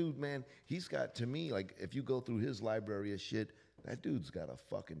that dude, man. He's got to me like if you go through his library of shit, that dude's got a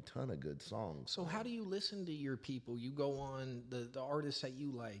fucking ton of good songs. So how do you listen to your people? You go on the artists that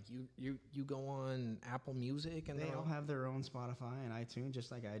you like. You go on Apple Music and They they're all have their own Spotify and iTunes, just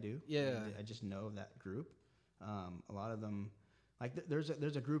like I do. Yeah. I just know that group. A lot of them, like there's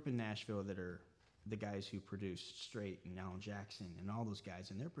a group in Nashville that are the guys who produced Straight and Alan Jackson and all those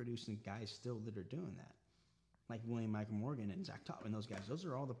guys, and they're producing guys still that are doing that, like William Michael Morgan and Zach Top and those guys. Those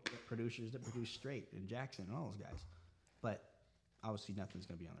are all the producers that produce Straight and Jackson and all those guys. But obviously, nothing's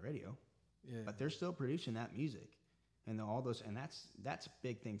going to be on the radio. Yeah. But they're still producing that music, and all those, and that's a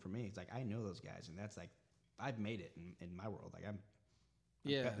big thing for me. It's like I know those guys, and that's like I've made it in my world. Like I've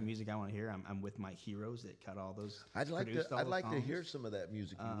Yeah. got the music I want to hear. I'm with my heroes that cut all those. I'd like produced to. all I'd those like to songs. hear some of that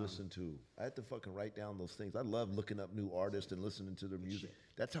music you listen to. I had to fucking write down those things. I love looking up new artists and listening to their music. shit.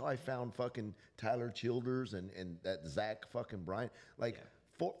 That's how I found fucking Tyler Childers and that Zach fucking Bryan. Like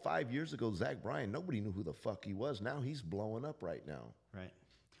 5 years ago, Zach Bryan, nobody knew who the fuck he was. Now he's blowing up right now. Right.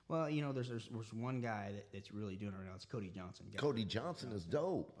 Well, you know, there's one guy that's really doing it right now. It's Cody Johnson. Cody Johnson is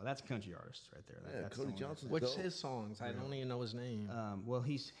dope. Well, that's a country artist right there. Yeah, That's Cody the one Johnson. What's dope. his songs? I don't even know his name. Well,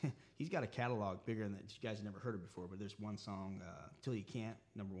 he's got a catalog bigger than that. You guys have never heard it before, but there's one song, "Till You Can't,"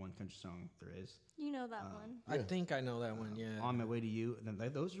 #1 country song there is. You know that one. I think I know that one. Yeah. "On My Way to You." And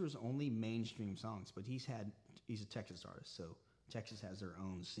then those are his only mainstream songs, but he's a Texas artist, so Texas has their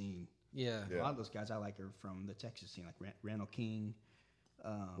own scene. Yeah. A lot of those guys I like are from the Texas scene, like Randall King.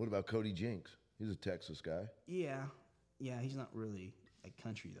 What about Cody Jinks? He's a Texas guy. Yeah, he's not really like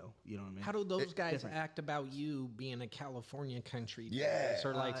country though. You know what I mean? How do those guys different. act about you being a California country? Yeah. artist?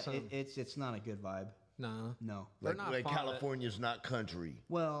 Or like some. It's not a good vibe. Nah. No. They're Like, not like fond of- California's not country.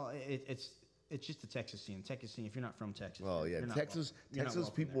 Well, it's just the Texas scene. Texas scene. If you're not from Texas, Oh yeah, you're not Texas. you're not Texas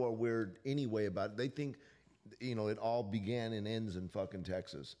welcome people are weird anyway about it. They think, you know, it all began and ends in fucking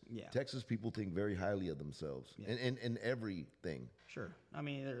Texas. Yeah. Texas people think very highly of themselves in everything. Sure. I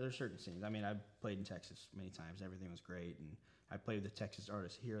mean, there's certain scenes. I mean, I've played in Texas many times. Everything was great, and I played with the Texas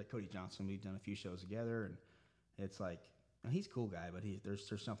artists here, like Cody Johnson. We've done a few shows together, and it's like, and he's a cool guy, but there's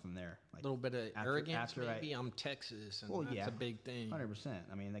something there. Like A little bit of arrogance, after maybe. I'm Texas, and Well, that's yeah, a big thing. 100%.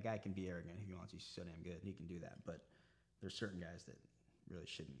 I mean, the guy can be arrogant if he wants. He's so damn good. He can do that. But there's certain guys that really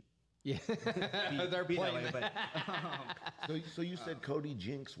shouldn't. Yeah, they're be that playing way, that. but So you said Cody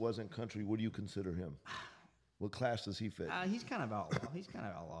Jinks wasn't country. What do you consider him? What class does he fit? he's kind of outlaw. He's kind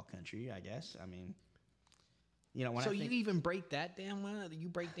of outlaw country, I guess. I mean, you know, when So I you think, even break that down? Well, you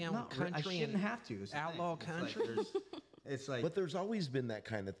break down not really- country I shouldn't and have to. is the thing. outlaw It's like country? it's like But there's always been that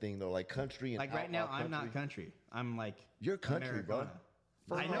kind of thing, though, like country and like right now, outlaw I'm not country. country. I'm like You're country, bro.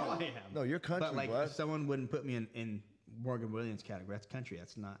 Americana. I know I am. No, you're country, But like, bud. if someone wouldn't put me in Morgan Williams category, that's country.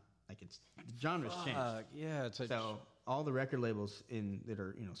 That's not like it's the genre's changed. yeah, it's a So all the record labels that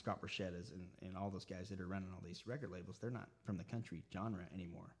are Scott Borchetta's and all those guys that are running all these record labels, they're not from the country genre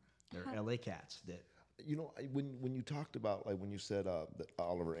anymore. They're LA cats that. You know, when you talked about, like, when you said that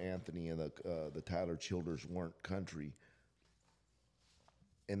Oliver Anthony and the Tyler Childers weren't country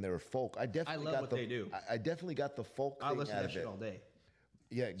and they're folk, I definitely love got what the, they do. I definitely got the folk I thing listen out to that of shit it. all day.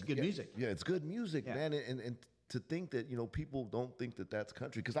 Yeah, It's good music. Yeah, it's good music, Yeah. man. And to think that, you know, people don't think that that's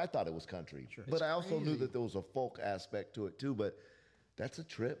country, because I thought it was country. Sure. But I also knew that there was a folk aspect to it too. But that's a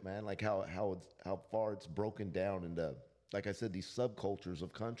trip, man. Like how far it's broken down into, like I said, these subcultures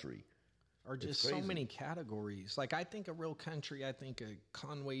of country. or just so crazy. many categories. Like I think of real country, I think of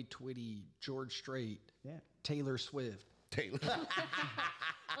Conway Twitty, George Strait, Yeah. Taylor Swift. Taylor.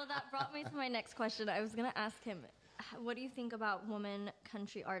 Well, that brought me to my next question. I was going to ask him, what do you think about women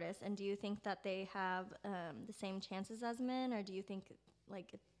country artists? And do you think that they have the same chances as men? Or do you think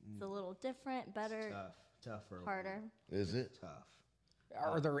like it's a little different, better, Tough for a harder? Is it? tough.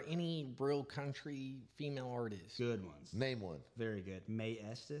 Are there any real country female artists? Good ones. Name one. Very good. May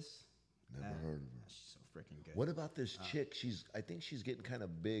Estes. Never heard of her. She's so freaking good. What about this chick? I think she's getting kind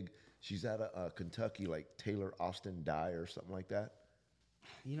of big. She's out of Kentucky, like Taylor Austin Dye or something like that.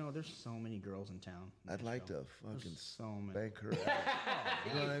 You know, there's so many girls in town. in I'd like to Nashville. fucking There's so many. bank her. Out.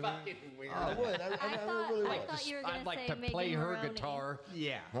 You know what I mean? weird. I would. I really would. I thought you were going I'd to like say to Megan play her Maroney. guitar.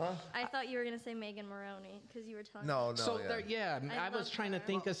 Yeah. Huh? I thought you were going to say Megan Maroney because you were telling me. No, So yeah. there, yeah, I I was love trying to her.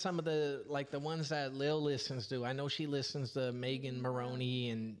 think of some of the like the ones that Lil listens to. I know she listens to Megan Maroney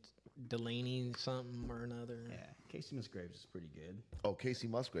and Delaney something or another. Yeah. Casey Musgraves is pretty good. Oh, Casey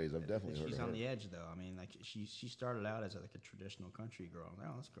Musgraves. I've definitely heard She's of her. on the edge though. I mean, like she started out as like a traditional country girl. I'm like,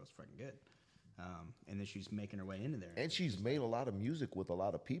 oh, this girl's freaking good. And then she's making her way into there. And she's made a lot of music with a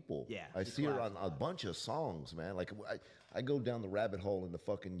lot of people. Yeah, I she see her on collabs a a bunch of songs, man. Like I go down the rabbit hole in the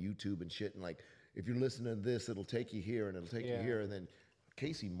fucking YouTube and shit, and like if you're listening to this, it'll take you here and it'll take you Yeah. here, and then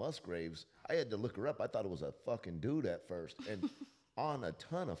Casey Musgraves. I had to look her up. I thought it was a fucking dude at first, and on a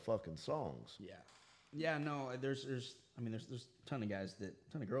ton of fucking songs. Yeah. Yeah. No. There's a ton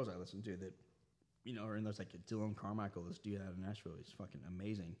of girls I listen to that, are in those like Dylan Carmichael, this dude out of Nashville. He's fucking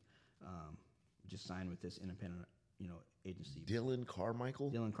amazing. Just signed with this independent, agency. Dylan Carmichael.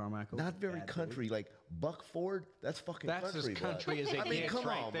 Dylan Carmichael. Not very Bad country. Like Buck Ford. That's fucking That's country. as country bud. as it I mean, gets come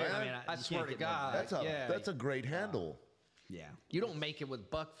right on, there. man. I mean, I you swear can't to get no God. That's yeah. a great handle. Yeah. You don't make it with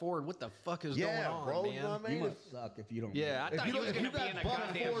Buck Ford. What the fuck is Yeah, going on, bro, man? you know what I mean? You must suck if you don't. Yeah, I If thought you he was don't- going if to be you in a got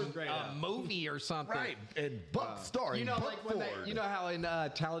Buck Ford, goddamn movie or something. Right, and Buck starring You know, Buck like when Ford. you know how in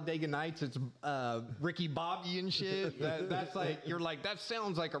Talladega Nights it's Ricky Bobby and shit. That's like you're like that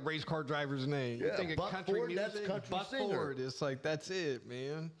sounds like a race car driver's name. You Yeah, think of Buck country Ford, music? that's country Buck singer. Ford. It's like that's it,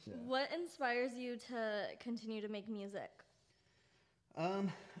 man. What inspires you to continue to make music? I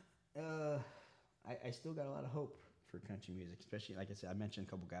still got a lot of hope for country music, especially like I said, I mentioned a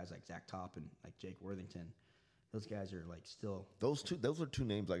couple guys like Zach Top and like Jake Worthington. Those guys are like still. Those are two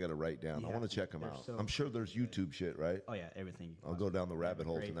names I got to write down. I Yeah, want to check them they're out. so- I'm sure there's YouTube shit, right? Oh yeah, everything. I'll go down the rabbit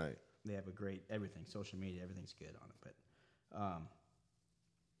hole Great- tonight. They have a great everything, social media, everything's good on it. But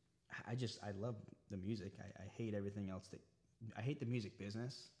I love the music. I hate everything else I hate the music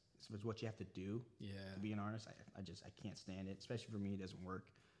business. It's what you have to do Yeah. to be an artist. I can't stand it. Especially for me, it doesn't work.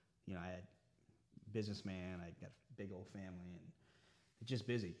 You know, I had businessman. I got a big old family, and it's just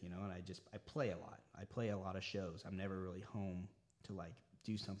busy. You know, and I play a lot. I play a lot of shows. I'm never really home to like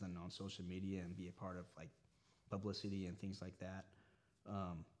do something on social media and be a part of like publicity and things like that.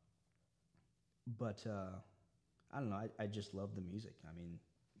 But I don't know. I just love the music. I mean,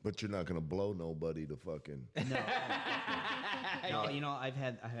 But you're not gonna blow nobody to fucking. no, you know, I've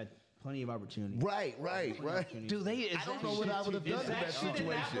had plenty of opportunities. Right. Do they? I don't know what I would have done in that shit in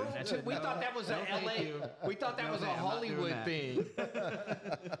that situation. room? We thought that was a LA. We thought that was a I'm not doing Hollywood that. thing.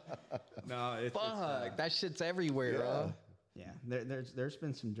 No, it's Fuck, that shit's everywhere. Huh? yeah. There's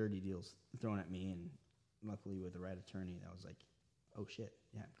been some dirty deals thrown at me, and luckily with the right attorney, I was like, oh shit,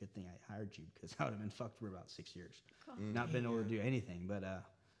 yeah, good thing I hired you because I would have been fucked for about 6 years, not been able to do anything. But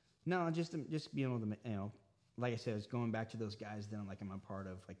no, just being able to, you know, like I said, it's going back to those guys that I'm a part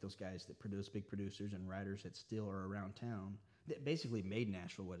of, like those guys that produce big producers and writers that still are around town that basically made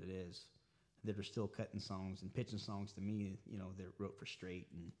Nashville what it is, that are still cutting songs and pitching songs to me, you know, that wrote for Straight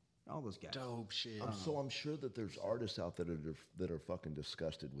and all those guys. Dope shit. I'm sure that there's artists out there that are fucking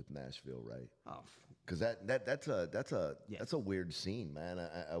disgusted with Nashville, right? Oh, Because that's Yeah. a weird scene, man.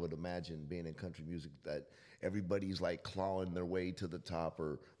 I would imagine being in country music that everybody's like clawing their way to the top,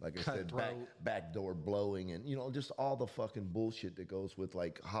 or like I said, backdoor blowing, and you know, just all the fucking bullshit that goes with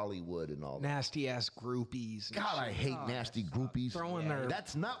like Hollywood and all that. Nasty ass groupies. and God, I shit. hate nasty groupies. Throwing their-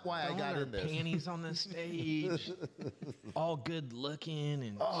 That's not why I Throwing got their in this. panties on the stage, all good looking,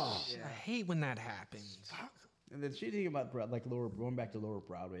 and shit, I hate when that happens. and the shitty thing about like going back to Lower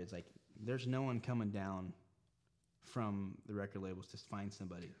Broadway is like there's no one coming down from the record labels to find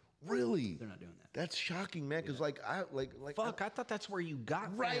somebody. Really? They're not doing that. That's shocking, man. Because like Fuck, I thought that's where you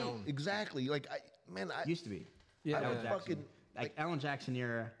got right, found. exactly. Like I Used to be. Yeah. Alan I Jackson. fucking- like Alan Jackson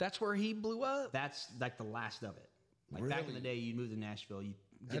era. That's where he blew up. That's like the last of it. Like back in Really? the day, you moved to Nashville, you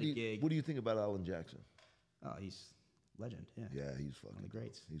How get do a you- gig. What do you think about Alan Jackson? Oh, he's legend. Yeah. Yeah, he's fucking One of the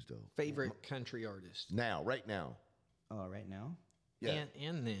greats. dope. He's dope. Favorite country artist. Now, right now. Oh, right now, Yeah.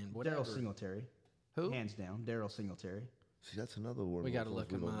 And then whatever. Daryl Singletary. Who? Hands down, Daryl Singletary. See, that's another word. We got to motherfuckers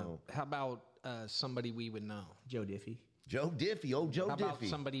look we him don't up. know. How about somebody we would know? Joe Diffie. Joe Diffie. Oh, Joe How about Diffie.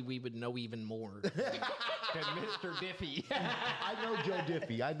 somebody we would know even more than Mr. Diffie? I know Joe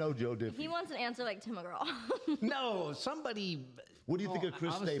Diffie. I know Joe Diffie. He wants an answer like Tim McGraw. No, somebody. What do you think of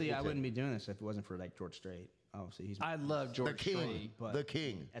Chris Honestly, Stapleton? I wouldn't be doing this if it wasn't for like George Strait. Obviously, he's I love the George king. Strait. but The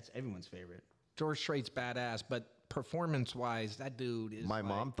king. That's everyone's favorite. George Strait's badass, but performance-wise, that dude is. My like,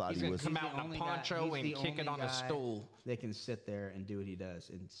 mom thought he's he gonna was- come He's out the in a only poncho guy- and he's the kick it only on a guy stool. They can sit there and do what he does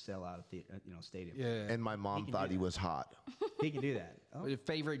and sell out a stadium. Yeah. And my mom can thought do he that. was hot. He can do that. Oh, Your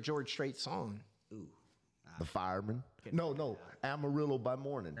favorite George Strait song? ooh. The fireman. No. Amarillo by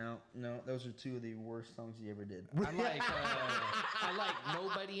morning. No, those are two of the worst songs he ever did. I like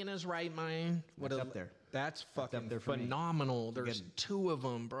Nobody in His Right Mind. That's up there. That's fucking up there for me. phenomenal. There's Good. two of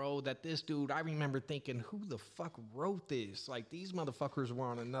them, bro. That this dude, I remember thinking, who the fuck wrote this? Like these motherfuckers were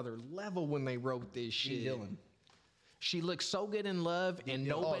on another level when they wrote this shit. Gene Dillon. She looks so good in love, and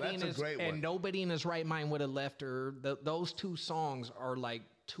Dillon. nobody Oh, in that's a his great one. nobody in his right mind would have left her. Those two songs are like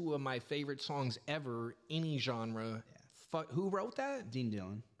two of my favorite songs ever, any genre. Who wrote that? Gene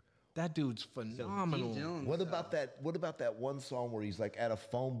Dillon. That dude's phenomenal. Gene Dillon. What about that? What about that one song where he's like at a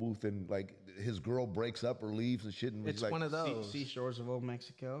phone booth and like his girl breaks up or leaves and shit? And It's he's like, one of those. Seashores of Old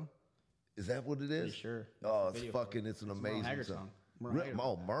Mexico. Is that what it is? Pretty sure. Oh, That's it's the video for fucking. it. It's an It's a Merle amazing Haggard song. song. Merle Haggard.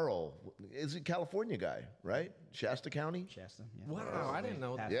 Oh, Merle. Is he California guy, right? Shasta County. Shasta. Yeah. Wow, I didn't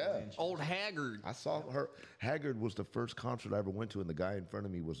know that. Yeah. Old Haggard. I saw her. Haggard was the first concert I ever went to, and the guy in front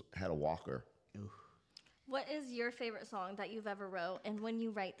of me had a walker. What is your favorite song that you've ever wrote? And when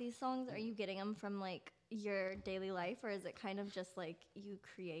you write these songs, are you getting them from like your daily life, or is it kind of just like you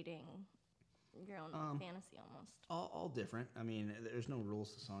creating your own fantasy almost? All different. I mean, there's no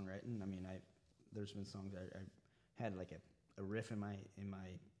rules to songwriting. I mean, there's been songs I had like a riff in my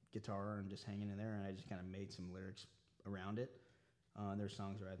guitar and just hanging in there, and I just kind of made some lyrics around it. There's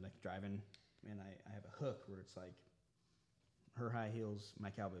songs where I'm like driving, and I have a hook where it's like, her high heels, my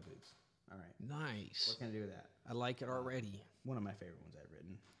cowboy boots. All right. Nice. What can I do with that? I like it already. One of my favorite ones I've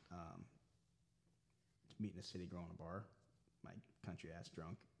written. Meet in the city, growing a bar. My country ass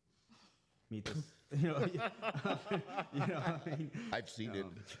drunk. Meet this, you know, I mean, I've seen it.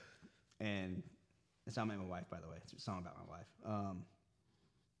 and it's how I met my wife, by the way. It's a song about my wife.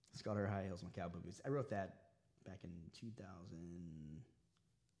 It's called Her High Heels, My Cowboy Boots. I wrote that back in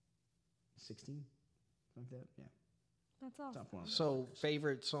 2016, something like that. Yeah. That's awesome. Top one. So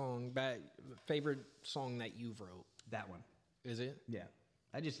favorite song that you've wrote? That one. Is it? Yeah.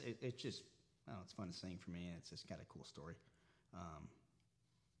 It's just, I don't know, it's fun to sing for me, and it's just got a cool story.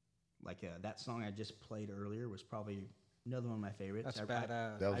 That song I just played earlier was probably another one of my favorites. That's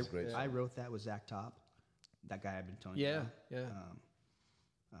badass. That was a great I song. wrote that with Zach Top, that guy I've been telling you Yeah, about. yeah.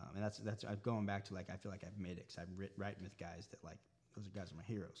 And that's I'm going back to, like, I feel like I've made it because I'm writing with guys that, like, those guys are my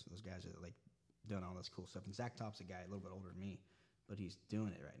heroes. Those guys that, like, done all this cool stuff. And Zach Top's a guy a little bit older than me, but he's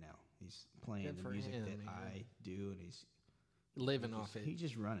doing it right now. He's playing Good the for music him, that man. I do, and he's Living off it. he's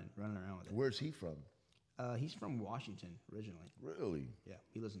just running around with it. Where's he from? He's from Washington originally. Really? Yeah,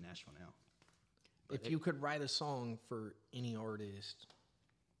 he lives in Nashville now. If you could write a song for any artist,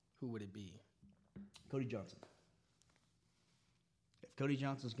 who would it be? Cody Johnson. If Cody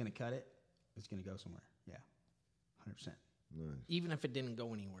Johnson's going to cut it, it's going to go somewhere. Yeah, 100%. Nice. Even if it didn't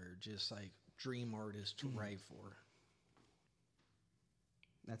go anywhere, just like dream artist to write for.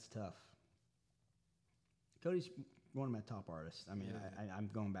 That's tough. Cody's one of my top artists. I mean, Yeah. I'm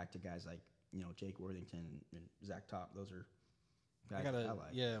going back to guys like, Jake Worthington and Zach Top. Those are guys I gotta, I like.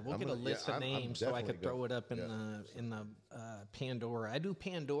 yeah, we'll I'm get a gonna- list yeah, of I'm names so I definitely could throw go- it up in yeah. the Pandora. I do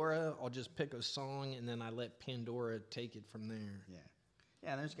Pandora. I'll just pick a song and then I let Pandora take it from there. Yeah.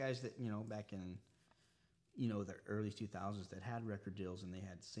 Yeah, there's guys that, back in, the early 2000s that had record deals and they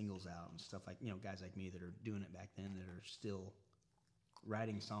had singles out and stuff like, guys like me that are doing it back then that are still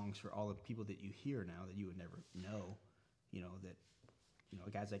writing songs for all the people that you hear now that you would never know,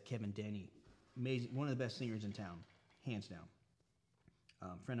 guys like Kevin Denny, amazing, one of the best singers in town, hands down.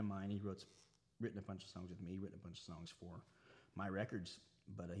 Friend of mine, written a bunch of songs with me, written a bunch of songs for my records,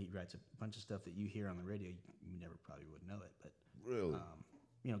 but he writes a bunch of stuff that you hear on the radio, you never probably would know it, but Really?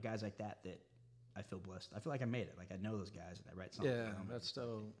 guys like that I feel blessed. I feel like I made it. Like I know those guys and I write songs. Yeah, for them. that's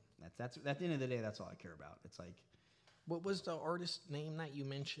dope. That's at the end of the day, that's all I care about. It's like What was the artist name that you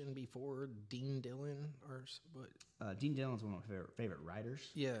mentioned before? Dean Dillon or what? Dean Dillon's one of my favorite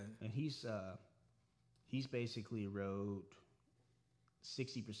writers. Yeah. And he's basically wrote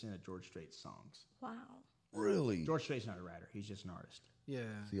 60% of George Strait's songs. Wow. Really? George Strait's not a writer. He's just an artist. Yeah.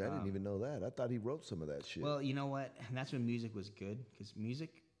 See, I didn't even know that. I thought he wrote some of that shit. Well, you know what? And that's when music was good because music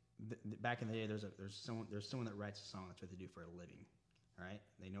back in the day, there's someone that writes a song. That's what they do for a living. All right,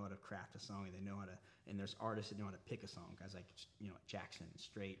 they know how to craft a song, and they know how to. And there's artists that know how to pick a song. Guys like Jackson, and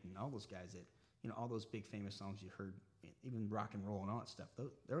Strait, and all those guys that all those big famous songs you heard, even rock and roll and all that stuff.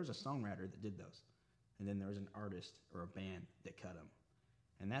 There was a songwriter that did those, and then there was an artist or a band that cut them,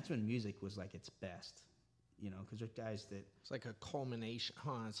 and that's when music was like its best. Because there's guys that It's like a culmination,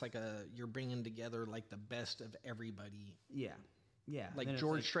 huh? It's like you're bringing together like the best of everybody. yeah. Like Then it's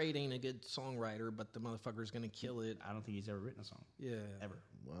George Strait ain't a good songwriter, but the motherfucker's gonna kill it. I don't think he's ever written a song Yeah. ever.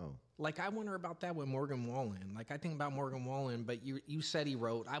 wow. Like I wonder about that with Morgan Wallen. Like I think about Morgan Wallen, but you said he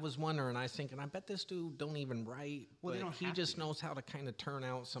wrote. I was wondering. I was thinking, I bet this dude don't even write. Well, they but don't he have just to. knows how to kind of turn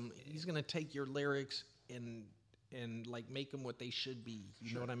out some. He's gonna take your lyrics and like make them what they should be.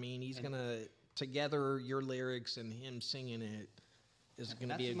 You know what I mean? He's gonna together your lyrics and him singing it is gonna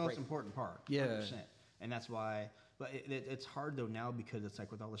That's be the a most great. important part. Yeah. 100%. And that's why. But it's hard though now because it's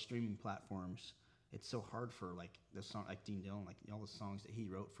like with all the streaming platforms, it's so hard for like the song like Dean Dillon, like all the songs that he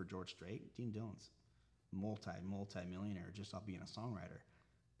wrote for George Strait. Dean Dillon's multi-millionaire just off being a songwriter.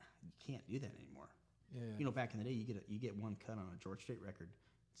 You can't do that anymore. Yeah. Back in the day, you get one cut on a George Strait record,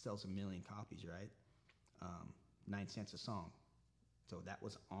 it sells 1 million copies, right? 9 cents a song. So that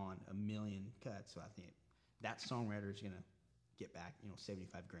was on 1 million cuts. So I think that songwriter is gonna get back,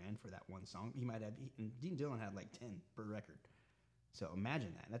 $75,000 for that one song. He might have, and Dean Dillon had like 10 per record. So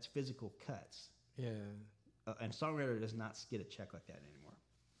imagine that. That's physical cuts. Yeah. And songwriter does not get a check like that anymore.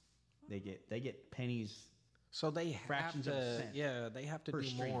 They get pennies. So they have Fractions of a to, cent yeah, they have to per do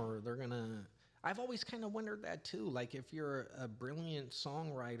stream. more. They're gonna. I've always kind of wondered that too. Like, if you're a brilliant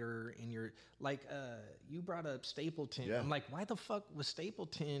songwriter and you're like, you brought up Stapleton. Yeah. I'm like, why the fuck was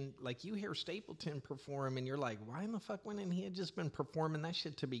Stapleton? Like, you hear Stapleton perform and you're like, why in the fuck wouldn't he had just been performing that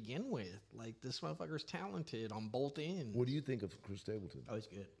shit to begin with? Like, this motherfucker's talented on both ends. What do you think of Chris Stapleton? Oh, he's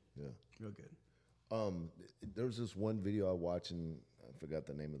good. Yeah. Real good. There's this one video I watched, and I forgot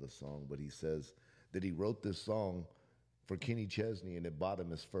the name of the song, but he says that he wrote this song for Kenny Chesney, and it bought him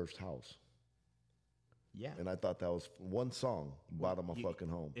his first house. Yeah. And I thought that was one song bought him a You- fucking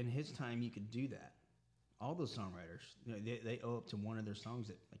home. In his time, you could do that. All those songwriters, they owe up to one of their songs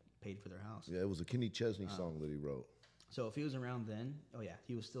that like paid for their house. Yeah, it was a Kenny Chesney song that he wrote. So if he was around then, oh yeah,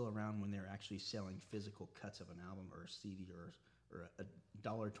 he was still around when they were actually selling physical cuts of an album or a CD or a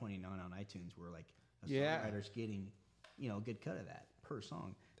 $1.29 on iTunes, where like a Yeah. songwriter's getting, a good cut of that per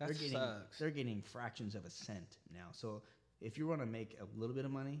song. That sucks. They're getting fractions of a cent now. So if you want to make a little bit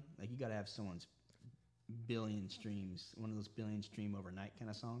of money, like you got to have someone's billion streams, one of those billion stream overnight kind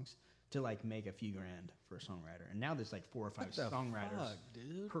of songs, to like make a few grand for a songwriter. And now there's like 4 or 5 the songwriters fuck,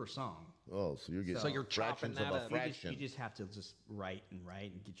 dude? per song. Oh, so you're getting So you're chopping fractions that of a up. fraction. You just have to just write and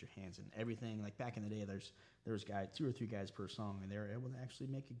get your hands in everything. Like back in the day, there was 2 or 3 guys per song, and they were able to actually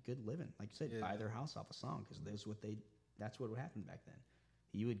make a good living. Like you said, buy their house off a song, because that's what would happen back then.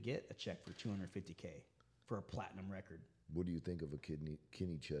 You would get a check for $250K for a platinum record. What do you think of a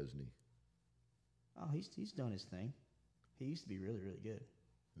Kenny Chesney? Oh, he's done his thing. He used to be really, really good.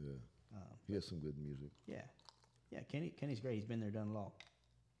 Yeah. He has some good music. Yeah, Kenny's great. He's been there, done it all.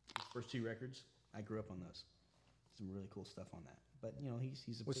 His first 2 records, I grew up on those. Some really cool stuff on that. But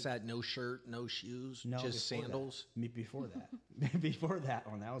he's a What's big, that? No shirt, no shoes, No, just before sandals. Before that, before that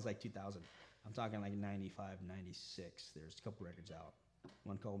one, that was like 2000. I'm talking like 95, 96. There's a couple records out.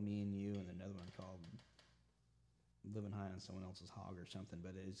 One called Me and You, and another one called Living High on Someone Else's Hog or something.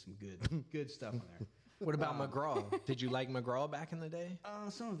 But it's some good stuff on there. What about McGraw? Did you like McGraw back in the day?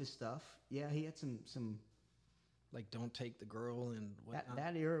 Some of his stuff, yeah, he had some. Like, Don't Take the Girl and whatnot?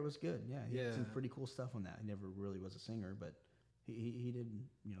 That era was good. Yeah, he had some Yeah. pretty cool stuff on that. He never really was a singer, but he did.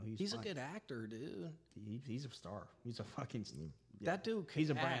 He's a fine. good actor, dude. He's a star. He's a fucking. That dude could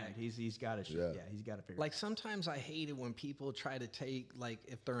He's a brand. act. He's got to. Yeah. Yeah, he's got to figure. Like, sometimes I hate it when people try to take, like,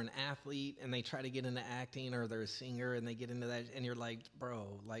 if they're an athlete and they try to get into acting, or they're a singer and they get into that, and you're like,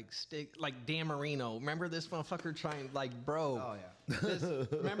 bro, like, stick, like Dan Marino. Remember this motherfucker trying, like, bro. Oh yeah.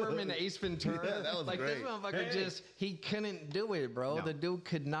 Remember him in Ace Ventura? Yeah, that was like, great. this motherfucker he couldn't do it, bro. No. The dude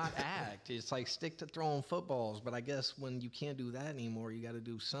could not act. It's like, stick to throwing footballs. But I guess when you can't do that anymore, you got to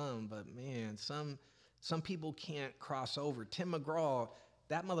do some. But man, some people can't cross over. Tim McGraw,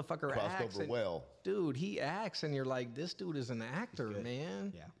 that motherfucker Crossed acts. over and- well. Dude, he acts, and you're like, this dude is an actor, Good.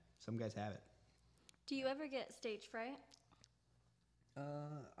 man. Yeah, some guys have it. Do you ever get stage fright?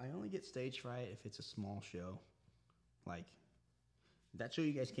 I only get stage fright if it's a small show, like that show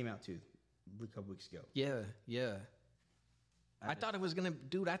you guys came out to a couple weeks ago. Yeah, yeah. I thought it was gonna,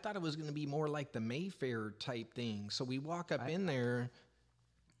 dude. I thought it was gonna be more like the Mayfair type thing. So we walk up in there.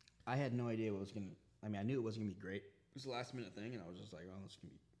 I had no idea what was gonna. I mean, I knew it wasn't gonna be great. It was a last minute thing, and I was just like, "Oh, this is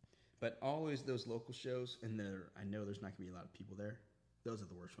gonna be." But always those local shows, and I know there's not gonna be a lot of people there. Those are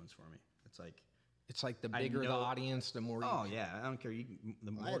the worst ones for me. It's like, It's like the I bigger the know- audience, the more. oh you, yeah, I don't care. You can,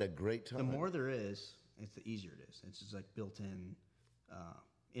 the more I had a great time. the more there is, it's the easier it is. It's just like built-in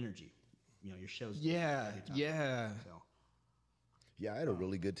energy. Your show's Yeah, every time. yeah. So. Yeah, I had a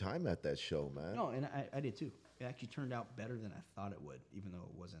really good time at that show, man. No, and I did too. It actually turned out better than I thought it would, even though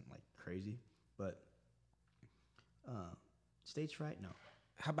it wasn't like crazy. But stage fright, no,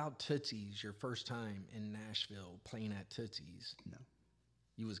 How about Tootsie's? Your first time in Nashville playing at Tootsie's. no,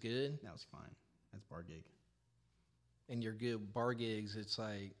 You was good, that was fine. That's bar gig. and you're good bar gigs. It's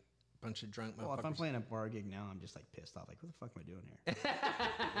like a bunch of drunk Well, if I'm motherfuckers. playing a bar gig now, I'm just like pissed off. Like, what the fuck am I doing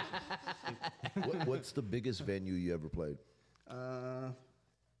here? What's the biggest venue you ever played?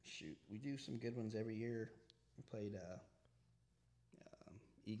 Shoot, we do some good ones every year. We played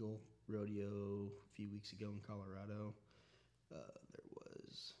Eagle Rodeo a few weeks ago in Colorado. There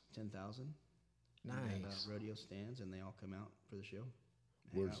was 10,000. We had, Nice. rodeo stands, and they all come out for the show.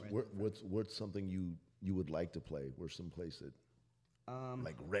 Hang Where's, out right where, there. what's something you would like to play? Where's some place that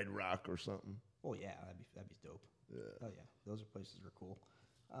like Red Rock or something? Oh yeah, that'd be dope. Yeah. Oh yeah, those are places that are cool.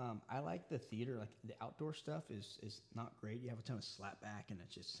 I like the theater. Like the outdoor stuff is not great. You have a ton of slapback, and it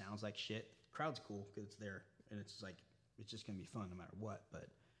just sounds like shit. Crowd's cool because it's there, and it's like it's just gonna be fun no matter what. But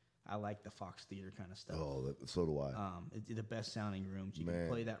I like the Fox Theater kind of stuff. Oh, so do I. It's the best sounding rooms. You Man. can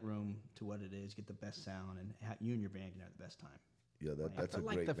play that room to what it is, get the best sound, and you and your band can have the best time. Yeah, I that's a feel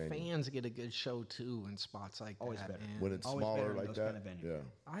like great the venue. fans get a good show too in spots like Always that, better. man. When it's Always smaller better in like those that. kind of venues.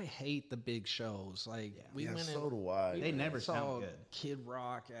 Yeah. I hate the big shows. Like we Yeah, went so do I. They never saw sound good. Kid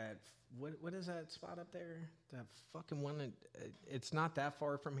Rock at what is that spot up there? That fucking one. It's not that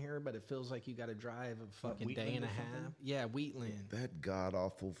far from here, but it feels like you got to drive a fucking day Wheatland and a or something? half. Yeah, Wheatland, That god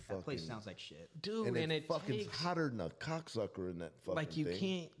awful That fucking place sounds like shit. dude, and, and it it fucking takes hotter than a cocksucker in that fucking like you thing.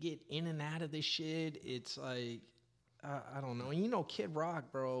 can't get in and out of this shit. It's like I don't know. And you know, Kid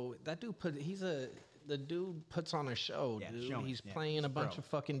Rock, bro. That dude the dude puts on a show, Yeah, dude. showing, He's yeah. playing He's a a bunch pro. of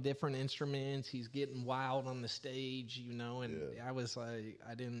fucking different instruments. He's getting wild on the stage, you know. And Yeah. I was like,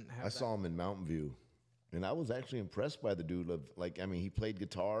 I didn't have. I saw him in Mountain View, and I was actually impressed by the dude. I mean, he played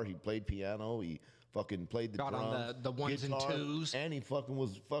guitar, he played piano, he fucking played the Got on drums, the ones and guitar, twos. and he fucking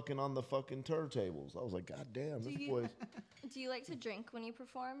was fucking on the fucking turtables. I was like, God damn, this you- boy's. Do you like to drink when you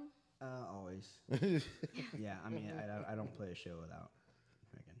perform? Always. Yeah, I mean, I don't play a show without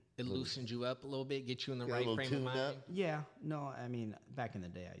drinking. It loosened you up a little bit, get you in the Got a right little frame of tune mind. up. Yeah, no, I mean, back in the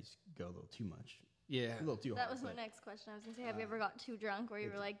day, I used to go a little too much. Yeah. A little too That hard. was my but next question. I was gonna say, have you ever got too drunk where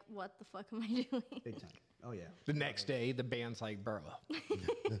you were like, "What the fuck am I doing?" Big time. Oh, yeah. The next day, the band's like, bro,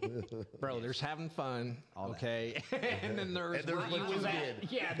 there's having fun, All that. okay? And then there's And there's where you what was you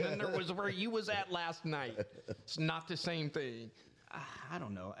at. Yeah, then there was where you was at last night. It's not the same thing. I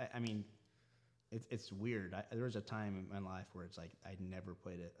don't know. I mean, it's weird. There was a time in my life where it's like I never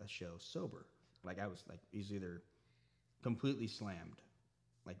played a show sober. Like I was either completely slammed,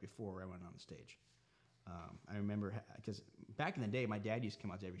 like before I went on the stage. I remember because back in the day, my dad used to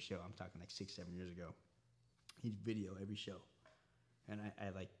come out to every show. I'm talking like 6-7 years ago. He'd video every show, and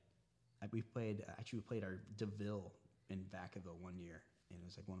we played our DeVille in Vacaville one year, and it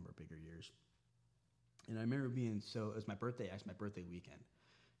was like one of our bigger years. And I remember being it was my birthday, actually my birthday weekend.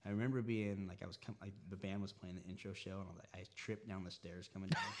 I remember being like the band was playing the intro show, and I tripped down the stairs coming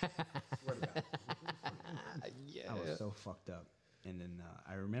down. Swear to God. Yeah. I was so fucked up. And then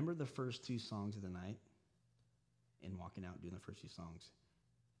I remember the first 2 songs of the night, and walking out doing the first 2 songs,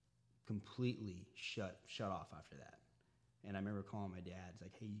 completely shut off after that. And I remember calling my dad. It's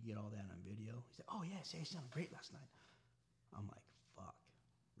like, "Hey, you get all that on video?" He said, "Oh yeah, you sounded great last night." I'm like, "Fuck,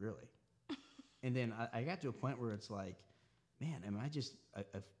 really?" And then I got to a point where it's like, man, am I just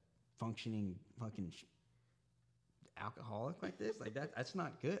a functioning fucking alcoholic like this? Like that's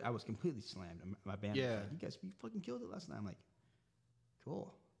not good. I was completely slammed. And my band was Yeah. like, you fucking killed it last night. I'm like,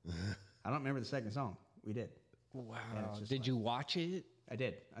 cool. I don't remember the second song. We did. Wow. And it's just Did like- you watch it? I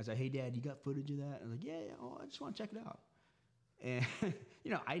did. I was like, "Hey, Dad, you got footage of that?" I was like, "Yeah. Oh, I just want to check it out." And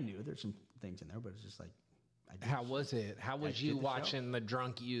I knew there's some things in there, but it's just like, How was it? How was did you the show. watching the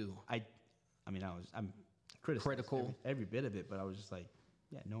drunk you? I'm criticized Critical. every bit of it, but I was just like,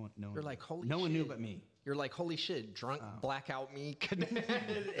 yeah, no one. You're like, holy no one knew shit. but me. You're like, holy shit, drunk blackout me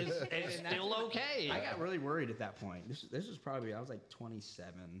is still okay. I got really worried at that point. This was probably, I was like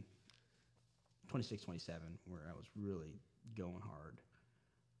 26, 27, where I was really going hard.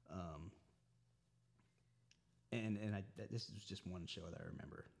 This was just one show that I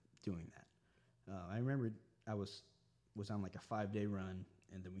remember doing that. I remember I was on like a 5-day run,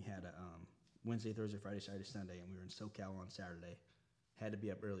 and then we had a Wednesday, Thursday, Friday, Saturday, Sunday, and we were in SoCal on Saturday. Had to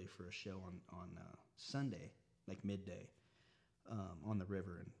be up early for a show on Sunday, like midday, on the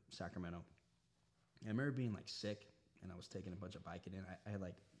river in Sacramento. And I remember being like sick, and I was taking a bunch of Vicodin. I had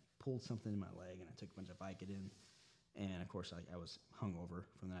like pulled something in my leg, and I took a bunch of Vicodin, and of course I was hungover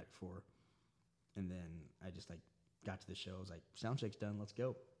from the night before. And then I just like got to the show. I was like, "Sound check's done, let's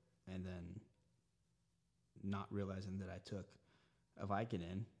go." And then, not realizing that I took a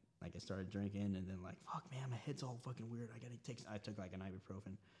Vicodin, like I started drinking, and then like, fuck man, my head's all fucking weird. I took like an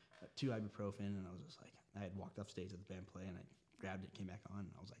ibuprofen, 2 ibuprofen, and I was just like, I had walked off stage with the band play, and I grabbed it, came back on, and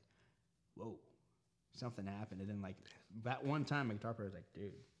I was like, whoa, something happened. And then like that one time, my guitar player was like,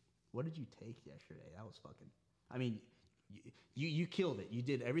 "Dude, what did you take yesterday? That was fucking." I mean, you killed it. You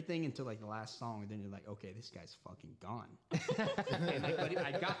did everything until like the last song, and then you're like, "Okay, this guy's fucking gone." And like, but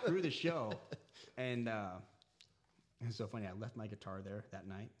I got through the show, and it's so funny. I left my guitar there that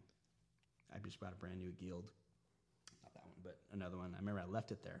night. I just bought a brand new Guild, not that one, but another one. I remember I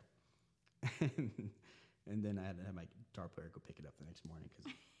left it there, and then I had to have my guitar player go pick it up the next morning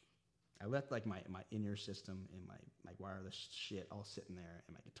because I left like my in-ear system and my wireless shit all sitting there,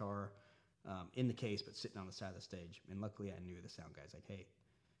 and my guitar in the case, but sitting on the side of the stage. And luckily, I knew the sound guy's like, "Hey,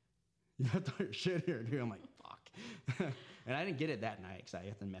 you have to throw your shit here, dude." I'm like, "Fuck," and I didn't get it that night because I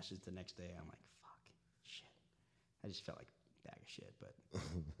got the message the next day. I'm like, "Fuck, shit." I just felt like a bag of shit, but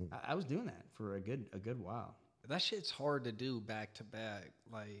I was doing that for a good while. That shit's hard to do back to back.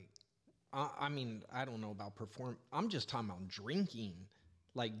 Like, I mean, I don't know about perform. I'm just talking about drinking.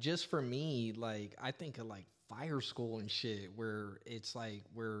 Like, just for me, like, I think of like fire school and shit, where it's like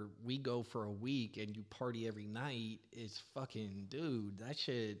where we go for a week and you party every night. It's fucking, dude, that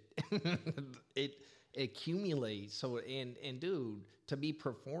shit, it accumulates. So, and dude, to be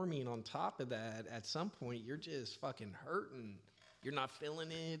performing on top of that, at some point, you're just fucking hurting. You're not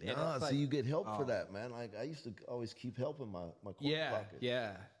feeling it. And Nah, it's so like, you get help for that, man. Like I used to always keep help in my coat pocket.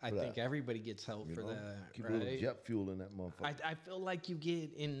 yeah. I for think that. everybody gets help You for know? that, Keep a little right? jet fuel in that motherfucker. I feel like you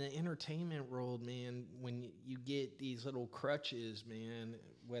get in the entertainment world, man, when you get these little crutches, man,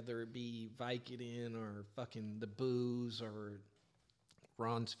 whether it be Vicodin or fucking the booze or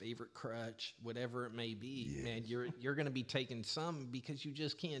Ron's favorite crutch, whatever it may be, man, you're gonna be taking some because you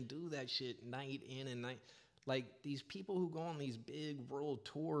just can't do that shit night in and night. Like these people who go on these big world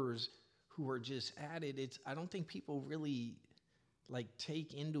tours who are just at it, I don't think people really like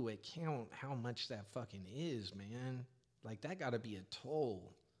take into account how much that fucking is, man. Like that got to be a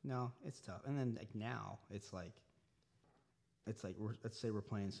toll. No, it's tough. And then like now, it's like let's say we're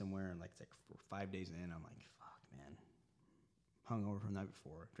playing somewhere and like it's like we're 5 days in. I'm like, fuck, man, hungover from the night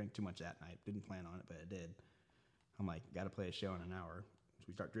before, drank too much that night. Didn't plan on it, but I did. I'm like, got to play a show in an hour. So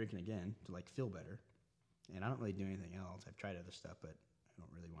we start drinking again to like feel better. And I don't really do anything else. I've tried other stuff, but I don't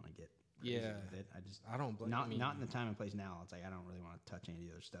really want to get crazy with it. I don't blame not me. not in the time and place now. It's like I don't really want to touch any of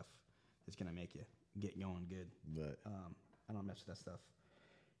the other stuff that's gonna make you get going good. Right. I don't mess with that stuff.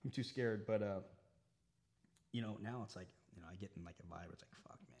 I'm too scared. But now it's like I get in like a vibe. Where it's like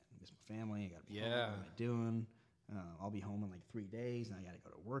fuck, man, I miss my family. I gotta be home. What am I doing? I'll be home in like 3 days, and I gotta go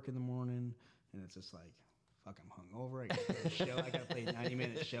to work in the morning. And it's just like fuck, I'm hungover. I gotta play a show. I gotta play a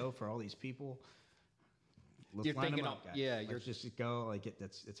 90-minute show for all these people. Let's You're line thinking them up, of- guys. yeah, Let's you're- just go. Like,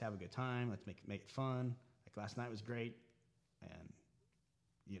 let's have a good time. Let's make it fun. Like last night was great, and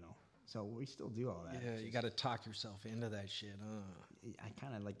so we still do all that. Yeah, It's you just- got to talk yourself into that shit. I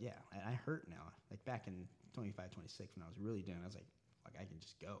kind of like, I hurt now. Like back in 25, 26, when I was really doing, I was like I can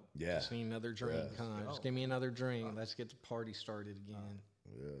just go. Yeah. Just need another drink. Yeah. Huh? Just give me another drink. Let's get the party started again.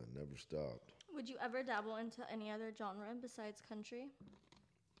 Yeah, never stopped. Would you ever dabble into any other genre besides country?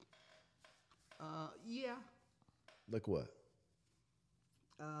 Yeah. Like what?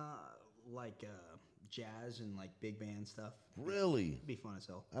 Like jazz and like big band stuff. Really? It'd be fun as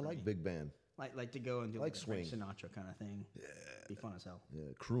hell. I for like me. big band. Like to go and do like like a Frank swing. Sinatra kind of thing. Yeah. Be fun as hell. Yeah,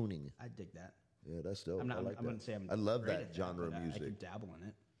 crooning. I dig that. Yeah, that's dope. I'm not. I like I wouldn't that. say I'm. I love great that at genre but of I music. can dabble in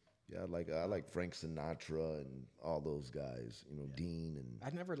it. Yeah, I like Frank Sinatra and all those guys. Dean and. I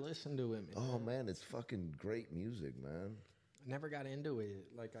never listened to it, man. Oh man, it's fucking great music, man. I never got into it.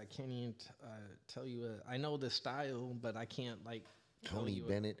 Like I can't even tell you. I know the style, but I can't like. tell Tony you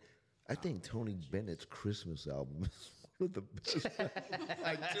Bennett. I think Tony Bennett's Christmas album is one of the best.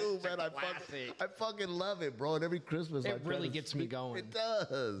 I do, man. I fucking love it, bro. And every Christmas, It I try really to gets me going. It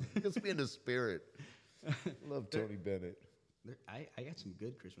does. It gets me in the spirit. Love Tony Bennett. I got some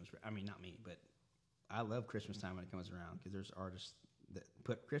good Christmas. I mean, not me, but I love Christmas time when it comes around because there's artists that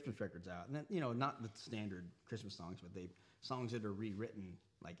put Christmas records out, and then, not the standard Christmas songs, but songs that are rewritten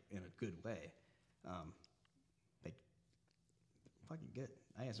like in a good way. Like fucking good.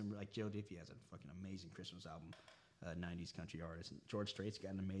 I have some like Joe Diffie has a fucking amazing Christmas album, 90s country artist, and George Strait's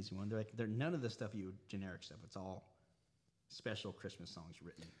got an amazing one. They're none of the stuff generic stuff. It's all special Christmas songs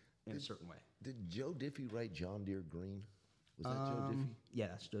written in a certain way. Did Joe Diffie write John Deere Green? Was that Joe Diffie? Yeah,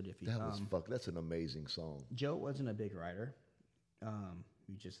 that's Joe Diffie. That was That's an amazing song. Joe wasn't a big writer.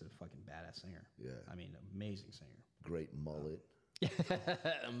 He was just a fucking badass singer. Yeah. I mean, amazing singer. Great mullet. The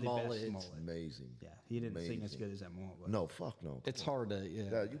best Mullet. mullet. Amazing. Yeah, he didn't sing as Amazing. good as that mullet was. No, fuck no. It's hard to.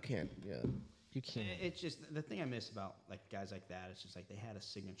 Yeah, you can't. Yeah. You can't. It's just the thing I miss about like guys like that. It's just like they had a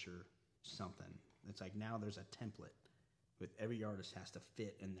signature something. It's like now there's a template, with every artist has to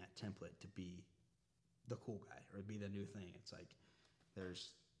fit in that template to be the cool guy or be the new thing. It's like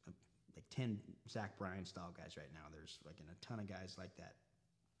there's like 10 Zach Bryan style guys right now. There's like a ton of guys like that.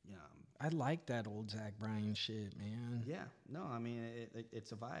 I like that old Zach Bryan shit, man. Yeah, no, I mean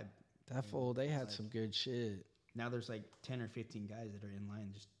it's a vibe. That fool, they had some good shit. Now there's like 10 or 15 guys that are in line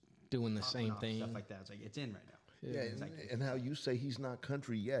just Doing the popping same off thing. stuff like that. It's like it's in right now. Yeah, and how you say he's not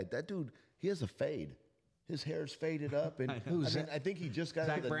country yet. That dude, he has a fade. His hair's faded up. And I think he just got out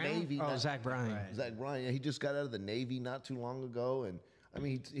Zach of the Brown? Navy. Oh, not- Zach Bryan. Right. Zach Bryan. Yeah, he just got out of the Navy not too long ago. And I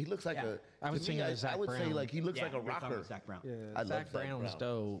mean, he looks like Yeah. I was to thinking me, of Zach I would say Brown. like he looks like a we're talking rocker. about Zach Brown. Yeah, I love Zach Brown's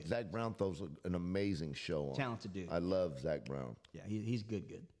dope. Zach Brown throws an amazing show on. Talented dude. I love Zach Brown. Yeah, he's good.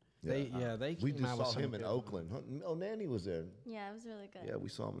 They We came out just with saw some him in good- Oakland. Oh, Nanny was there. Yeah, it was really good. Yeah, we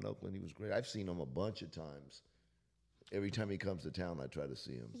saw him in Oakland. He was great. I've seen him a bunch of times. every time he comes to town, I try to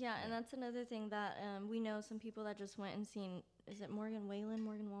see him. Yeah, and that's another thing that we know some people that just went and seen. Is it Morgan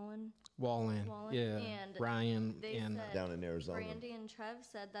Wallen? Wallen, yeah, And Ryan, they and said, Down in Arizona. Brandy and Trev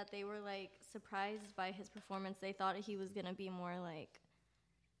said that they were like surprised by his performance. They thought he was gonna be more like,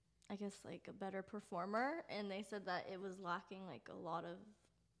 I guess, like a better performer, and they said that it was lacking like a lot of.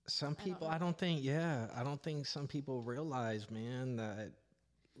 some people. I don't think some people realize, man, that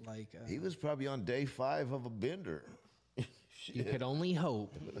like He was probably on day 5 of a bender. you could only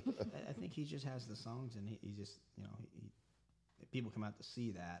hope. I think he just has the songs, and he just, you know, people come out to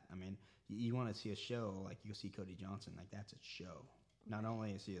see that. I mean, you want to see a show, like you see Cody Johnson, like that's a show. Not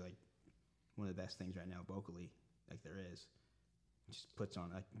only is he like one of the best things right now vocally, like there is, just puts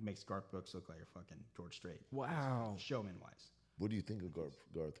on, like makes Garth Brooks look like a fucking George Strait. Wow. Showman wise. What do you think of Garth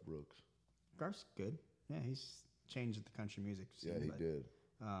Brooks? Garth's good. Yeah, he's changed the country music scene. Yeah, he but, did.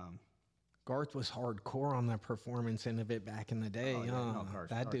 Garth was hardcore on the performance end of it back in the day. Oh, yeah, no,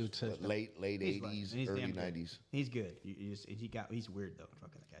 Garth's- that dude Garth's- took. Late He's like- 80s, he's early damn good. 90s. He's good. He's weird though.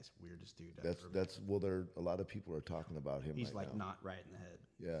 Fucking that guy's weirdest dude. That's well, there a lot of people are talking about him. He's right like now. not right in the head.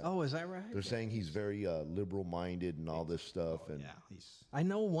 Yeah. Oh, is that right? They're saying he's very liberal-minded and all this stuff. Oh, and yeah, he's I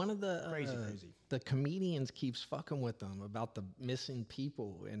know one of the Crazy. the comedians keeps fucking with them about the missing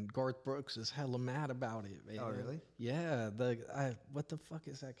people, and Garth Brooks is hella mad about it. Man. Oh, really? Yeah. What the fuck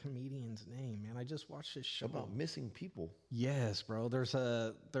is that comedian's name, man? I just watched this show. about missing people. Yes, bro. There's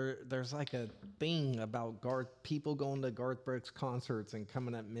like a thing about people going to Garth Brooks concerts and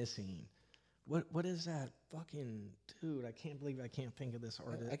coming up missing. What is that fucking dude? I can't believe I can't think of this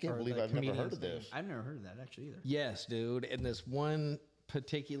artist. I can't or believe the I've never heard comedian's of this. I've never heard of that actually either. Yes, dude. And this one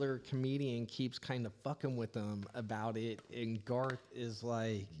particular comedian keeps kind of fucking with them about it. And Garth is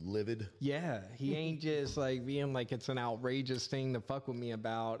like, Livid. yeah, he ain't just like being like it's an outrageous thing to fuck with me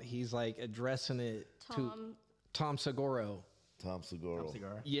about. He's like addressing it to Tom Segura. Tom Segura.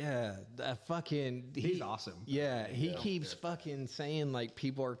 Cigar. Yeah, that fucking. He's awesome. Yeah, he keeps fucking saying like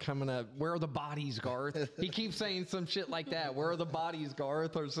people are coming up. Where are the bodies, Garth? He keeps saying some shit like that. Where are the bodies,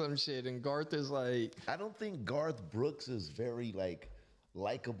 Garth, or some shit? And Garth is like, I don't think Garth Brooks is very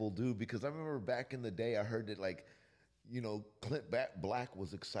likable dude, because I remember back in the day I heard that Clint Black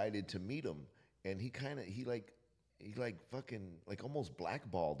was excited to meet him, and he fucking almost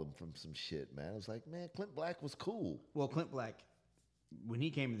blackballed him from some shit, man. I was like, man, Clint Black was cool. Well, Clint Black, when he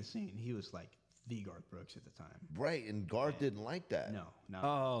came to the scene, he was like the Garth Brooks at the time. Right, and Garth didn't like that. No.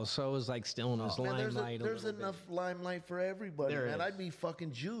 oh, so it was like still in his Man, limelight. there's enough limelight for everybody, There man. is. I'd be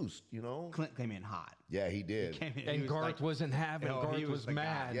fucking juiced, you know? Clint came in hot. Yeah, he did. Came in, he And was Garth like, wasn't having. oh, Garth he was the guy.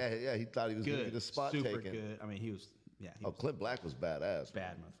 mad. Yeah, he thought he was going to Good, get a spot super taken. good. I mean, he was Clint Black was badass.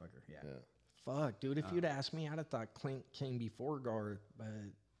 bad motherfucker. Yeah. Fuck, dude. If you'd asked me, I'd have thought Clint came before Garth, but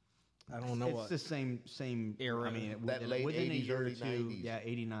I don't know It's what. the same era. I mean, That late within a 80s, year or early two, 90s. yeah,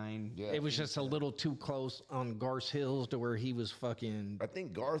 89. Yeah. It was just a little too close on Garth's Hills to where he was fucking I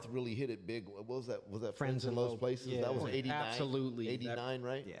think Garth really hit it big. What was that? Was that Friends Friends in in Low Low- Places? yeah. That was 89. Absolutely. 89,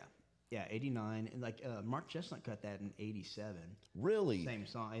 right? Yeah, 89. And like Mark Chestnut cut that in 87. Really? Same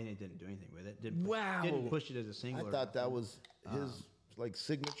song, and it didn't do anything with it. Didn't Wow. Didn't push it as a I single. or thought that nothing. was his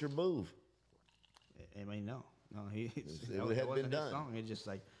signature move. I mean, no, It that had wasn't been his done. Song. It just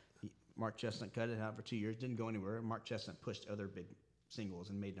like Mark Chestnut cut it out for 2 years, didn't go anywhere. Mark Chestnut pushed other big singles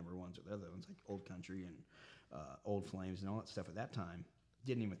and made number ones with other ones like Old Country and Old Flames and all that stuff at that time.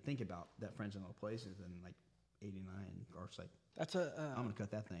 Didn't even think about that Friends in Low Places. And like 89, Garth's like, That's a I'm gonna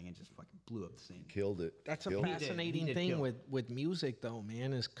cut that thing, and just fucking blew up the scene. Killed it. that's a Killed it. fascinating did thing kill. with music though,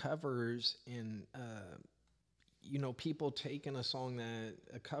 man, is covers and people taking a song that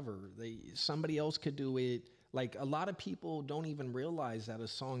a cover. Somebody else could do it. Like a lot of people don't even realize that a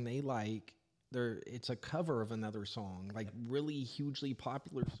song they like, it's a cover of another song. Like really hugely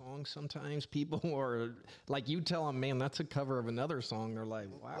popular songs. Sometimes people are like, you tell them, man, that's a cover of another song. They're like,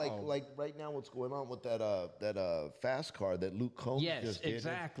 wow. Like right now, what's going on with that Fast Car that Luke Combs Yes, just did?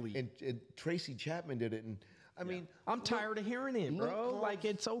 exactly. And Tracy Chapman did it, and I mean, I'm tired of hearing it, Luke bro. Combs- Like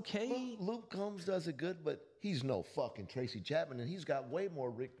it's okay. Luke Combs does it good, but he's no fucking Tracy Chapman, and he's got way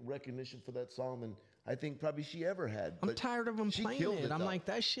more recognition for that song than I think probably she ever had. I'm But tired of them she playing killed it. I'm though. like,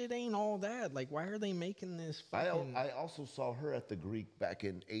 that shit ain't all that. Like, why are they making this fucking... I also saw her at the Greek back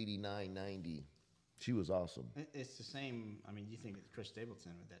in 89, 90. She was awesome. It's the same. I mean, you think it's Chris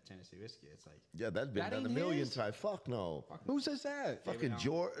Stapleton with that Tennessee whiskey? It's like Yeah, that's been That done a ain't million his? times. Fuck no. Whose is that? Fucking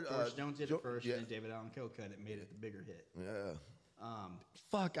George. George Jones did it first, Yeah. and then David Allan Coe cut it, made it the bigger hit. Yeah.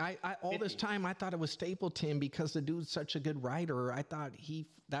 Fuck, I all this 50. time I thought it was Stapleton because the dude's such a good writer. I thought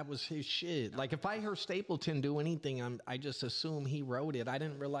that was his shit. Like if I hear Stapleton do anything, I just assume he wrote it. I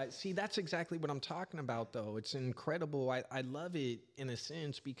didn't realize. See, that's exactly what I'm talking about, though. It's incredible. I love it in a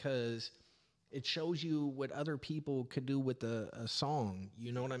sense because it shows you what other people could do with a song.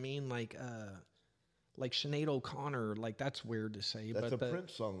 You know what I mean? Like Sinead O'Connor, like that's weird to say, That's but a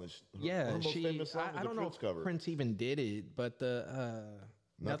Prince song. yeah, her most famous song I is the don't know Prince if cover. Prince even did it, but the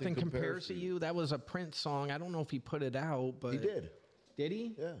Nothing Compares to You, that was a Prince song. I don't know if he put it out, but He did. Did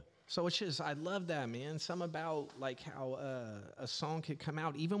he? Yeah. So it's just, I love that, man. Some about like how a song could come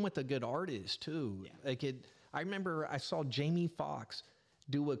out, even with a good artist too. Yeah. Like I remember I saw Jamie Foxx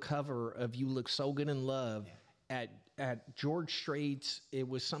do a cover of "You Look So Good in Love" at George Strait's. It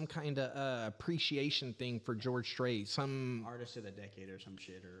was some kind of appreciation thing for George Strait. Some Artist of the decade or some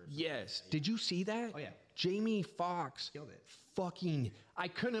shit or something. yes. Did you see that? Oh, yeah. Jamie Foxx Killed it. fucking, I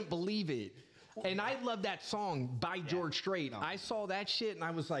couldn't believe it. And I love that song by George Strait. I saw that shit and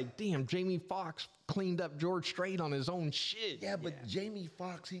I was like, damn, Jamie Foxx cleaned up George Strait on his own shit. Yeah, but Jamie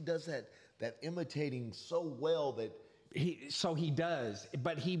Foxx, he does that imitating so well that He does,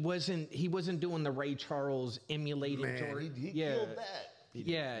 but he wasn't doing the Ray Charles emulating George. he killed that.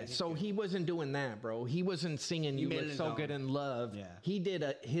 Yeah, so he wasn't doing that, bro. He wasn't singing "You made Look it his So own. Good in Love." Yeah. He did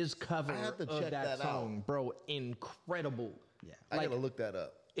his cover I have to of check that that out. song, bro. Incredible. Yeah. I Like, gotta look that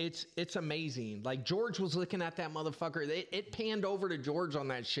up. it's amazing. Like George was looking at that motherfucker. It panned over to George on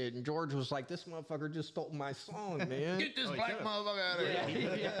that shit, and George was like, "This motherfucker just stole my song, man." Get this black motherfucker out of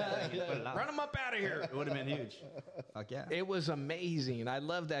here. Yeah. Run him up out of here. It would have been huge. Fuck yeah. It was amazing. I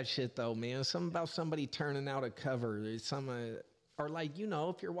love that shit though, man. Something about somebody turning out a cover. There's some or like, you know,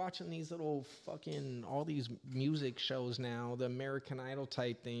 if you're watching these little fucking all these music shows now, the American Idol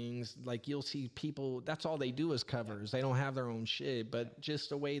type things, like you'll see people, that's all they do is covers. They don't have their own shit, but just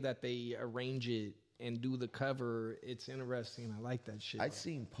the way that they arrange it and do the cover, it's interesting. I like that shit. I'd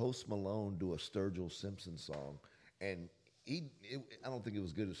seen Post Malone do a Sturgill Simpson song, and I don't think it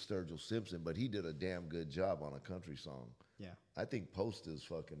was good as Sturgill Simpson, but he did a damn good job on a country song. Yeah. I think Post is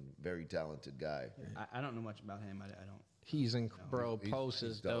fucking very talented guy. I don't know much about him. I don't. He's bro, he's- Post he's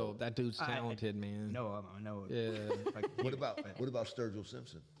is dope. dope. That dude's talented, man. No, I know. Yeah. Like, What about Sturgill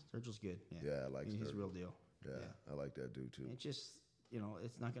Simpson? Sturgill's good. Yeah. Yeah, I like He's Sturgill. real deal. Yeah, I like that dude too. It's just,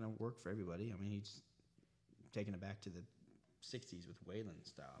 it's not going to work for everybody. I mean, he's taking it back to the 60s with Waylon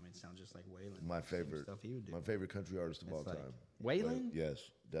style. I mean, it sounds just like Waylon. My Same favorite, stuff he would do. my favorite country artist of all It's like- time. Waylon? Yes,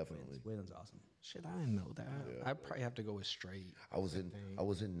 definitely. Waylon's awesome. Shit, I didn't know that. I'd probably have to go with Straight. I was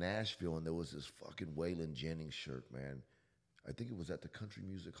in Nashville and there was this fucking Waylon Jennings shirt, man. I think it was at the Country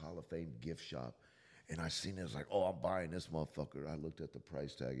Music Hall of Fame gift shop. And I seen it, I was like, oh, I'm buying this motherfucker. I looked at the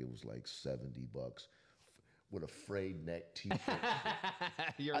price tag, it was like $70 with a frayed neck t-shirt.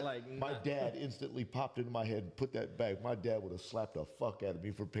 You're like, My dad instantly popped into my head and put that back. My dad would have slapped the fuck out of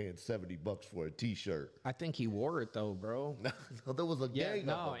me for paying $70 for a t-shirt. I think he wore it though, bro. No, there was a Yeah, gang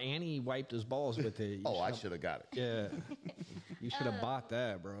no, of them. Annie wiped his balls with it. You Oh, I should've- should have got it. Yeah, you should have bought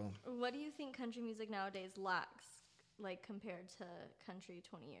that, bro. What do you think country music nowadays lacks, like compared to country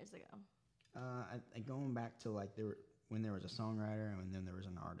 20 years ago? I going back to like when there was a songwriter and then there was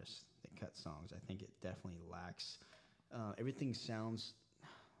an artist that cut songs. I think it definitely lacks. Everything sounds,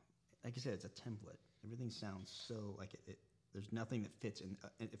 like I said, it's a template. Everything sounds so like it there's nothing that fits in.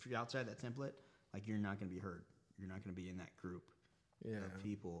 If you're outside that template, like you're not going to be heard. You're not going to be in that group Yeah. of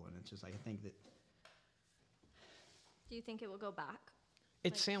people. And it's just like I think that Do you think it will go back?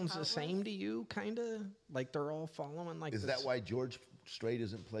 It Like sounds how the it same was? to you, kind of like they're all following like. Is this- that why George Strait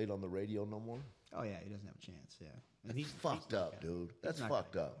isn't played on the radio no more? oh yeah, he doesn't have a chance. Yeah, and He's fucked not up, gonna- dude. he's That's not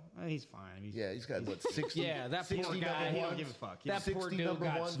fucked gonna- up. He's fine. Yeah, he's got what 60? Yeah, that 60 poor guy. number He don't ones? give a fuck. That poor 60 dude number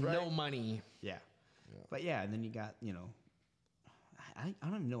got ones, no right? money. Yeah. But yeah, and then you got, I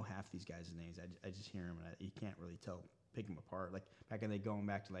don't even know half these guys' names. I just hear them and you can't really pick them apart. Like back in the day, going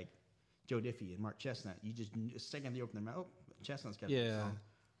back to like Joe Diffie and Mark Chestnut, the second they open their mouth, Chestnut's got a new Yeah. song.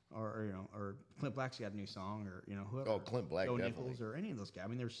 Or Clint Black's got a new song, or whoever. Oh, Clint Black, Joe definitely. Nichols, or any of those guys. I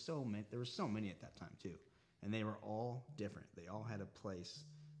mean, there were so many at that time too, and they were all different. They all had a place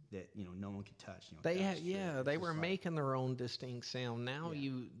that no one could touch. They Dire had, Straits. yeah, It's they just were like- making their own distinct sound. Now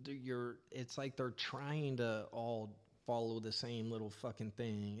Yeah. you're. It's like they're trying to all follow the same little fucking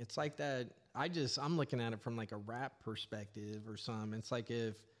thing. It's like that. I'm looking at it from like a rap perspective or something. It's like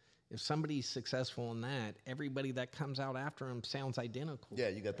if somebody's successful in that, everybody that comes out after them sounds identical. Yeah,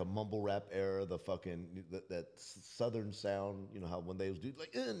 you got the mumble rap era, the fucking that southern sound. You know how when they was do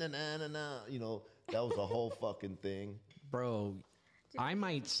like na na na na. That was a whole fucking thing. Bro, I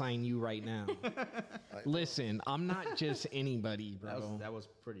might sign you right now. Listen, I'm not just anybody, bro. That was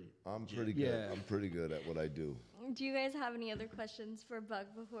pretty. I'm pretty good. Yeah. I'm pretty good at what I do. Do you guys have any other questions for Buck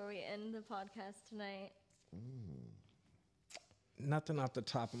before we end the podcast tonight? Nothing off the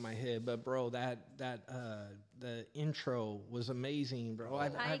top of my head, but bro, the intro was amazing, bro. I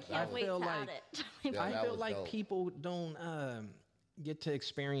can't wait feel to like add it. Yeah, I that feel was like dope. people don't get to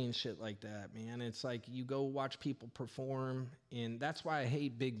experience shit like that, man. It's like you go watch people perform, and that's why I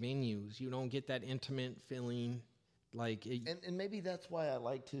hate big venues. You don't get that intimate feeling. Like, And maybe that's why I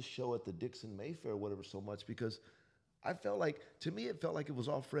liked his show at the Dixon Mayfair or whatever so much, because I felt like, to me, it felt like it was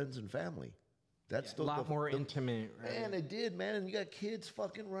all friends and family. That's a lot more intimate, right? Man, it did, man. And you got kids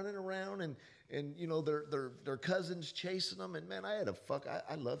fucking running around and you know, their cousins chasing them. And man,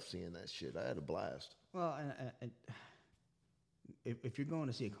 I love seeing that shit. I had a blast. Well, and if you're going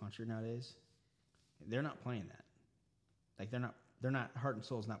to see a concert nowadays, they're not playing that. Like they're not heart and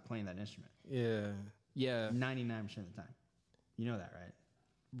soul's not playing that instrument. Yeah. 99% of the time. You know that,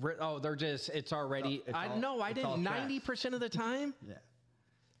 right? Oh, they're just, it's already, It's I all- know, I it's all didn't, tracks. 90% of the time. Yeah.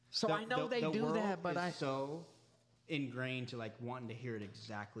 So I know they the do world that, but is so ingrained to like wanting to hear it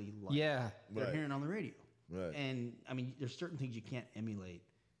exactly like Yeah. they're Right. hearing on the radio. Right. And I mean, there's certain things you can't emulate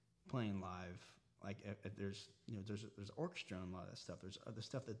playing live. Like there's orchestra and a lot of that stuff. There's other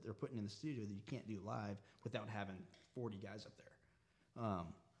stuff that they're putting in the studio that you can't do live without having 40 guys up there.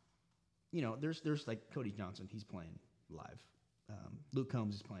 You know, there's like Cody Johnson, he's playing live. Luke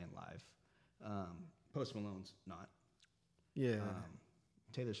Combs is playing live. Post Malone's not. Yeah.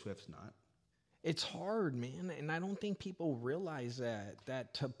 Taylor Swift's not. It's hard, man. And I don't think people realize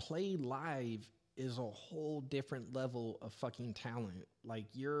that to play live is a whole different level of fucking talent. Like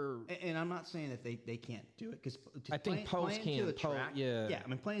And I'm not saying that they can't do it because I think Post can. Yeah. I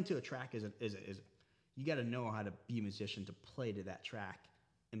mean, playing to a track is you got to know how to be a musician to play to that track,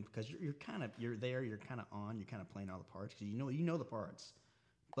 and because you're kind of on, you're kind of playing all the parts because you know the parts,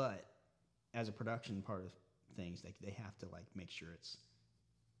 but as a production part of things, like they have to like make sure it's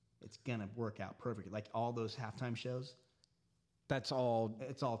gonna work out perfectly. Like all those halftime shows, That's all.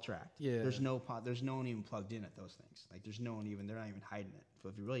 it's all tracked. Yeah. There's no one even plugged in at those things. Like they're not even hiding it. So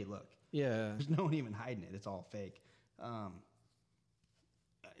if you really look, Yeah. there's no one even hiding it. It's all fake.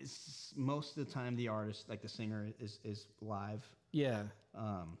 Most of the time, the artist, like the singer, is live, Yeah.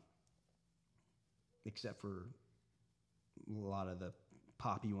 except for a lot of the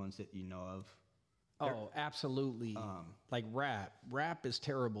poppy ones that you know of. Oh, absolutely. Like rap. Rap is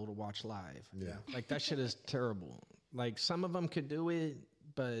terrible to watch live. Yeah. Like that shit is terrible. Like some of them could do it,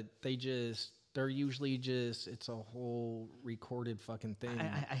 but they're usually just, it's a whole recorded fucking thing.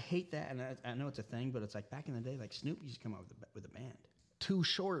 I hate that, and I know it's a thing, but it's like back in the day, like Snoop used to come out with a band. Too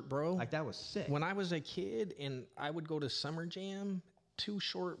short, bro. Like that was sick. When I was a kid and I would go to Summer Jam, Too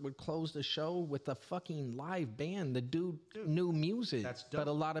Short would close the show with a fucking live band. The dude knew music. That's but dope.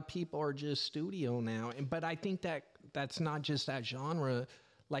 a lot of people are just studio now. But I think that's not just that genre.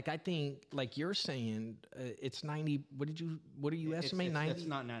 Like I think, like you're saying, it's 90. What do you estimate? 90. It's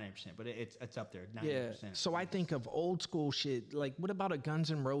not 90%, but it's up there. 90%. Yeah. So I think of old school shit. Like, what about a Guns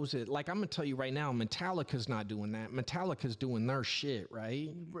N' Roses? Like, I'm gonna tell you right now, Metallica's not doing that. Metallica's doing their shit, right?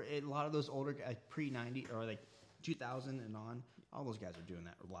 A lot of those older guys, pre-90 or like 2000 and on, all those guys are doing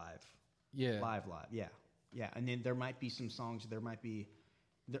that live. Yeah. Live. Yeah. And then there might be some songs.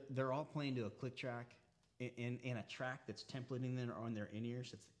 They're all playing to a click track in a track that's templating them on their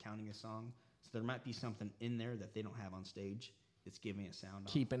in-ears. That's counting a song. So there might be something in there that they don't have on stage. It's giving a sound.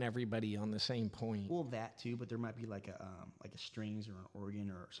 Keeping everybody on the same point. Well, that too, but there might be like a strings or an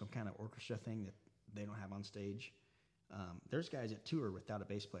organ or some kind of orchestra thing that they don't have on stage. There's guys that tour without a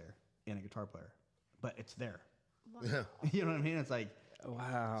bass player and a guitar player, but it's there. Yeah. You know what I mean? It's like,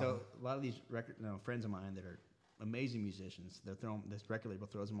 Wow. so a lot of these friends of mine that are amazing musicians, this record label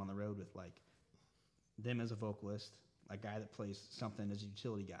throws them on the road with like them as a vocalist, a guy that plays something as a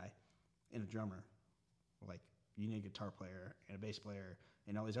utility guy, and a drummer. Like you need a guitar player and a bass player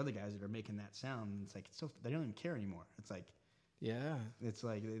and all these other guys that are making that sound. And it's like they don't even care anymore. It's like yeah. it's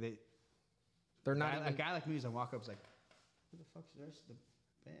like They're not a even, guy like me is I walk up, it's like, who the fuck's the rest of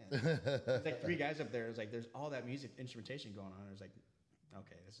the band? It's like three guys up there. It's like there's all that music instrumentation going on. It's like,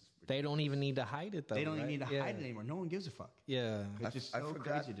 okay, this is. they don't even need to hide it though. They don't even right? need to Yeah. hide it anymore. No one gives a fuck. Yeah. It's just so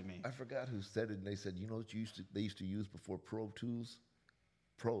crazy to me. I forgot who said it, and they said, you know what they used to use before Pro Tools?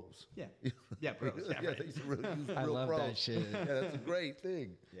 Pros. Yeah. Yeah, pros. Yeah, Yeah, right. they used to really use I real love pros. that shit. Yeah, that's a great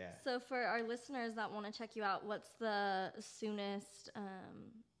thing. Yeah. So for our listeners that want to check you out, what's the soonest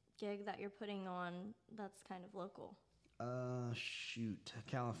gig that you're putting on that's kind of local? Shoot.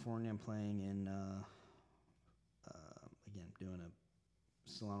 California, I'm playing in, again, doing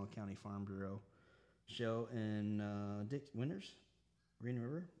Solano County Farm Bureau show in Winters, Green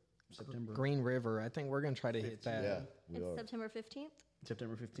River, September Green River. I think we're gonna try to hit that. Yeah, we It's are. September 15th.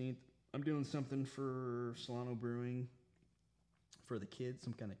 September 15th. I'm doing something for Solano Brewing for the kids,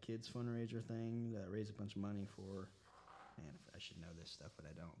 some kind of kids fundraiser thing that raise a bunch of money for. Man, I should know this stuff, but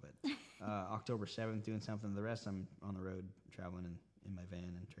I don't. But October 7th, doing something. The rest, I'm on the road traveling in my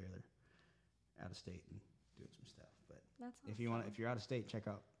van and trailer, out of state and doing some stuff. But That's if you want, if you're out of state, check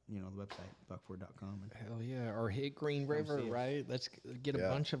out the website buckford.com. And Hell yeah, or hit Green River, see us. right? Let's get a Yeah.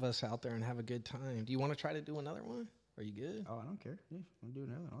 bunch of us out there and have a good time. Do you want to try to do another one? Are you good? oh, I don't care. Yeah, I'll do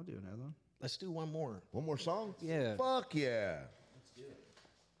another one. I'll do another one. Let's do one more. One more song? Yeah. Fuck yeah. Let's do it.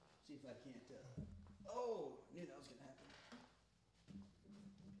 See if I can't. Oh, knew that was gonna happen.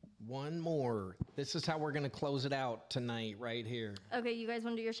 One more. This is how we're gonna close it out tonight, right here. Okay, you guys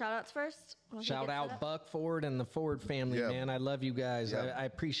want to do your shout outs first? Once we Shout get set out up? Buck Ford and the Ford family, Yeah. man. I love you guys. Yeah. I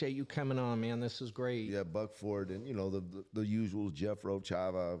appreciate you coming on, man. This is great. Yeah, Buck Ford and the usuals, Jeff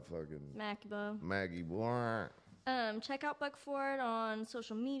Rochava, fucking Makibo. Maggie. Blah. Check out Buck Ford on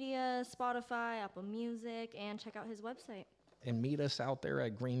social media, Spotify, Apple Music, and check out his website. And meet us out there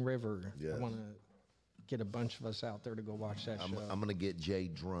at Green River. Yes. I want to get a bunch of us out there to go watch that show. I'm gonna get Jay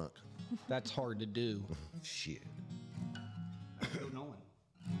drunk. That's hard to do. Shit. Phil Nolan.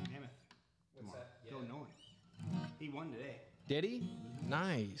 Mammoth. What's that? Phil Nolan. He won today. Did he?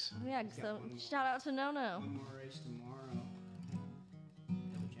 Nice. Yeah, so shout out to Nono. One more race tomorrow.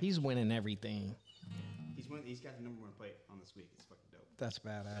 He's winning everything. He's got the number 1 plate on this week. It's fucking dope. That's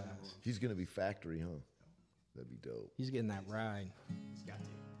badass. He's gonna be factory, huh? That'd be dope. He's getting that ride. He's got to.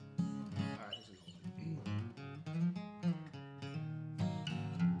 All right, here's an old one.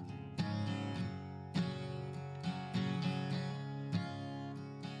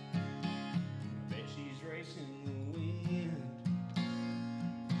 I bet she's racing the wind.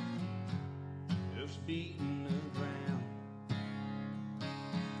 Hoofs beating the ground.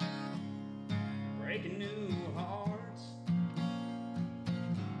 Breaking new hearts.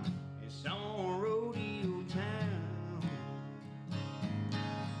 It's on rodeo town.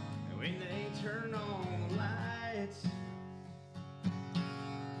 And when they turn on the lights,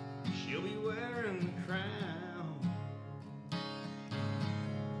 she'll be wearing the crown.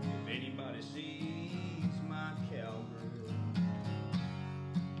 If anybody sees my cowgirl,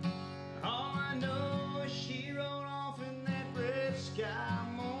 all I know is she rode off in that red sky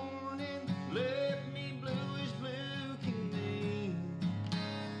morning, left me blue as blue can be.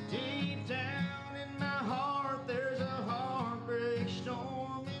 Deep down in my heart there's a heartbreak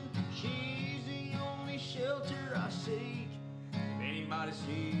storming. She's the only shelter I seek. If anybody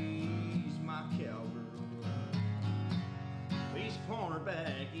sees my cowgirl, please point her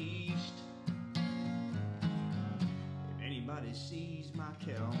back east. If anybody sees my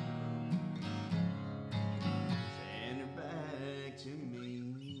cowgirl.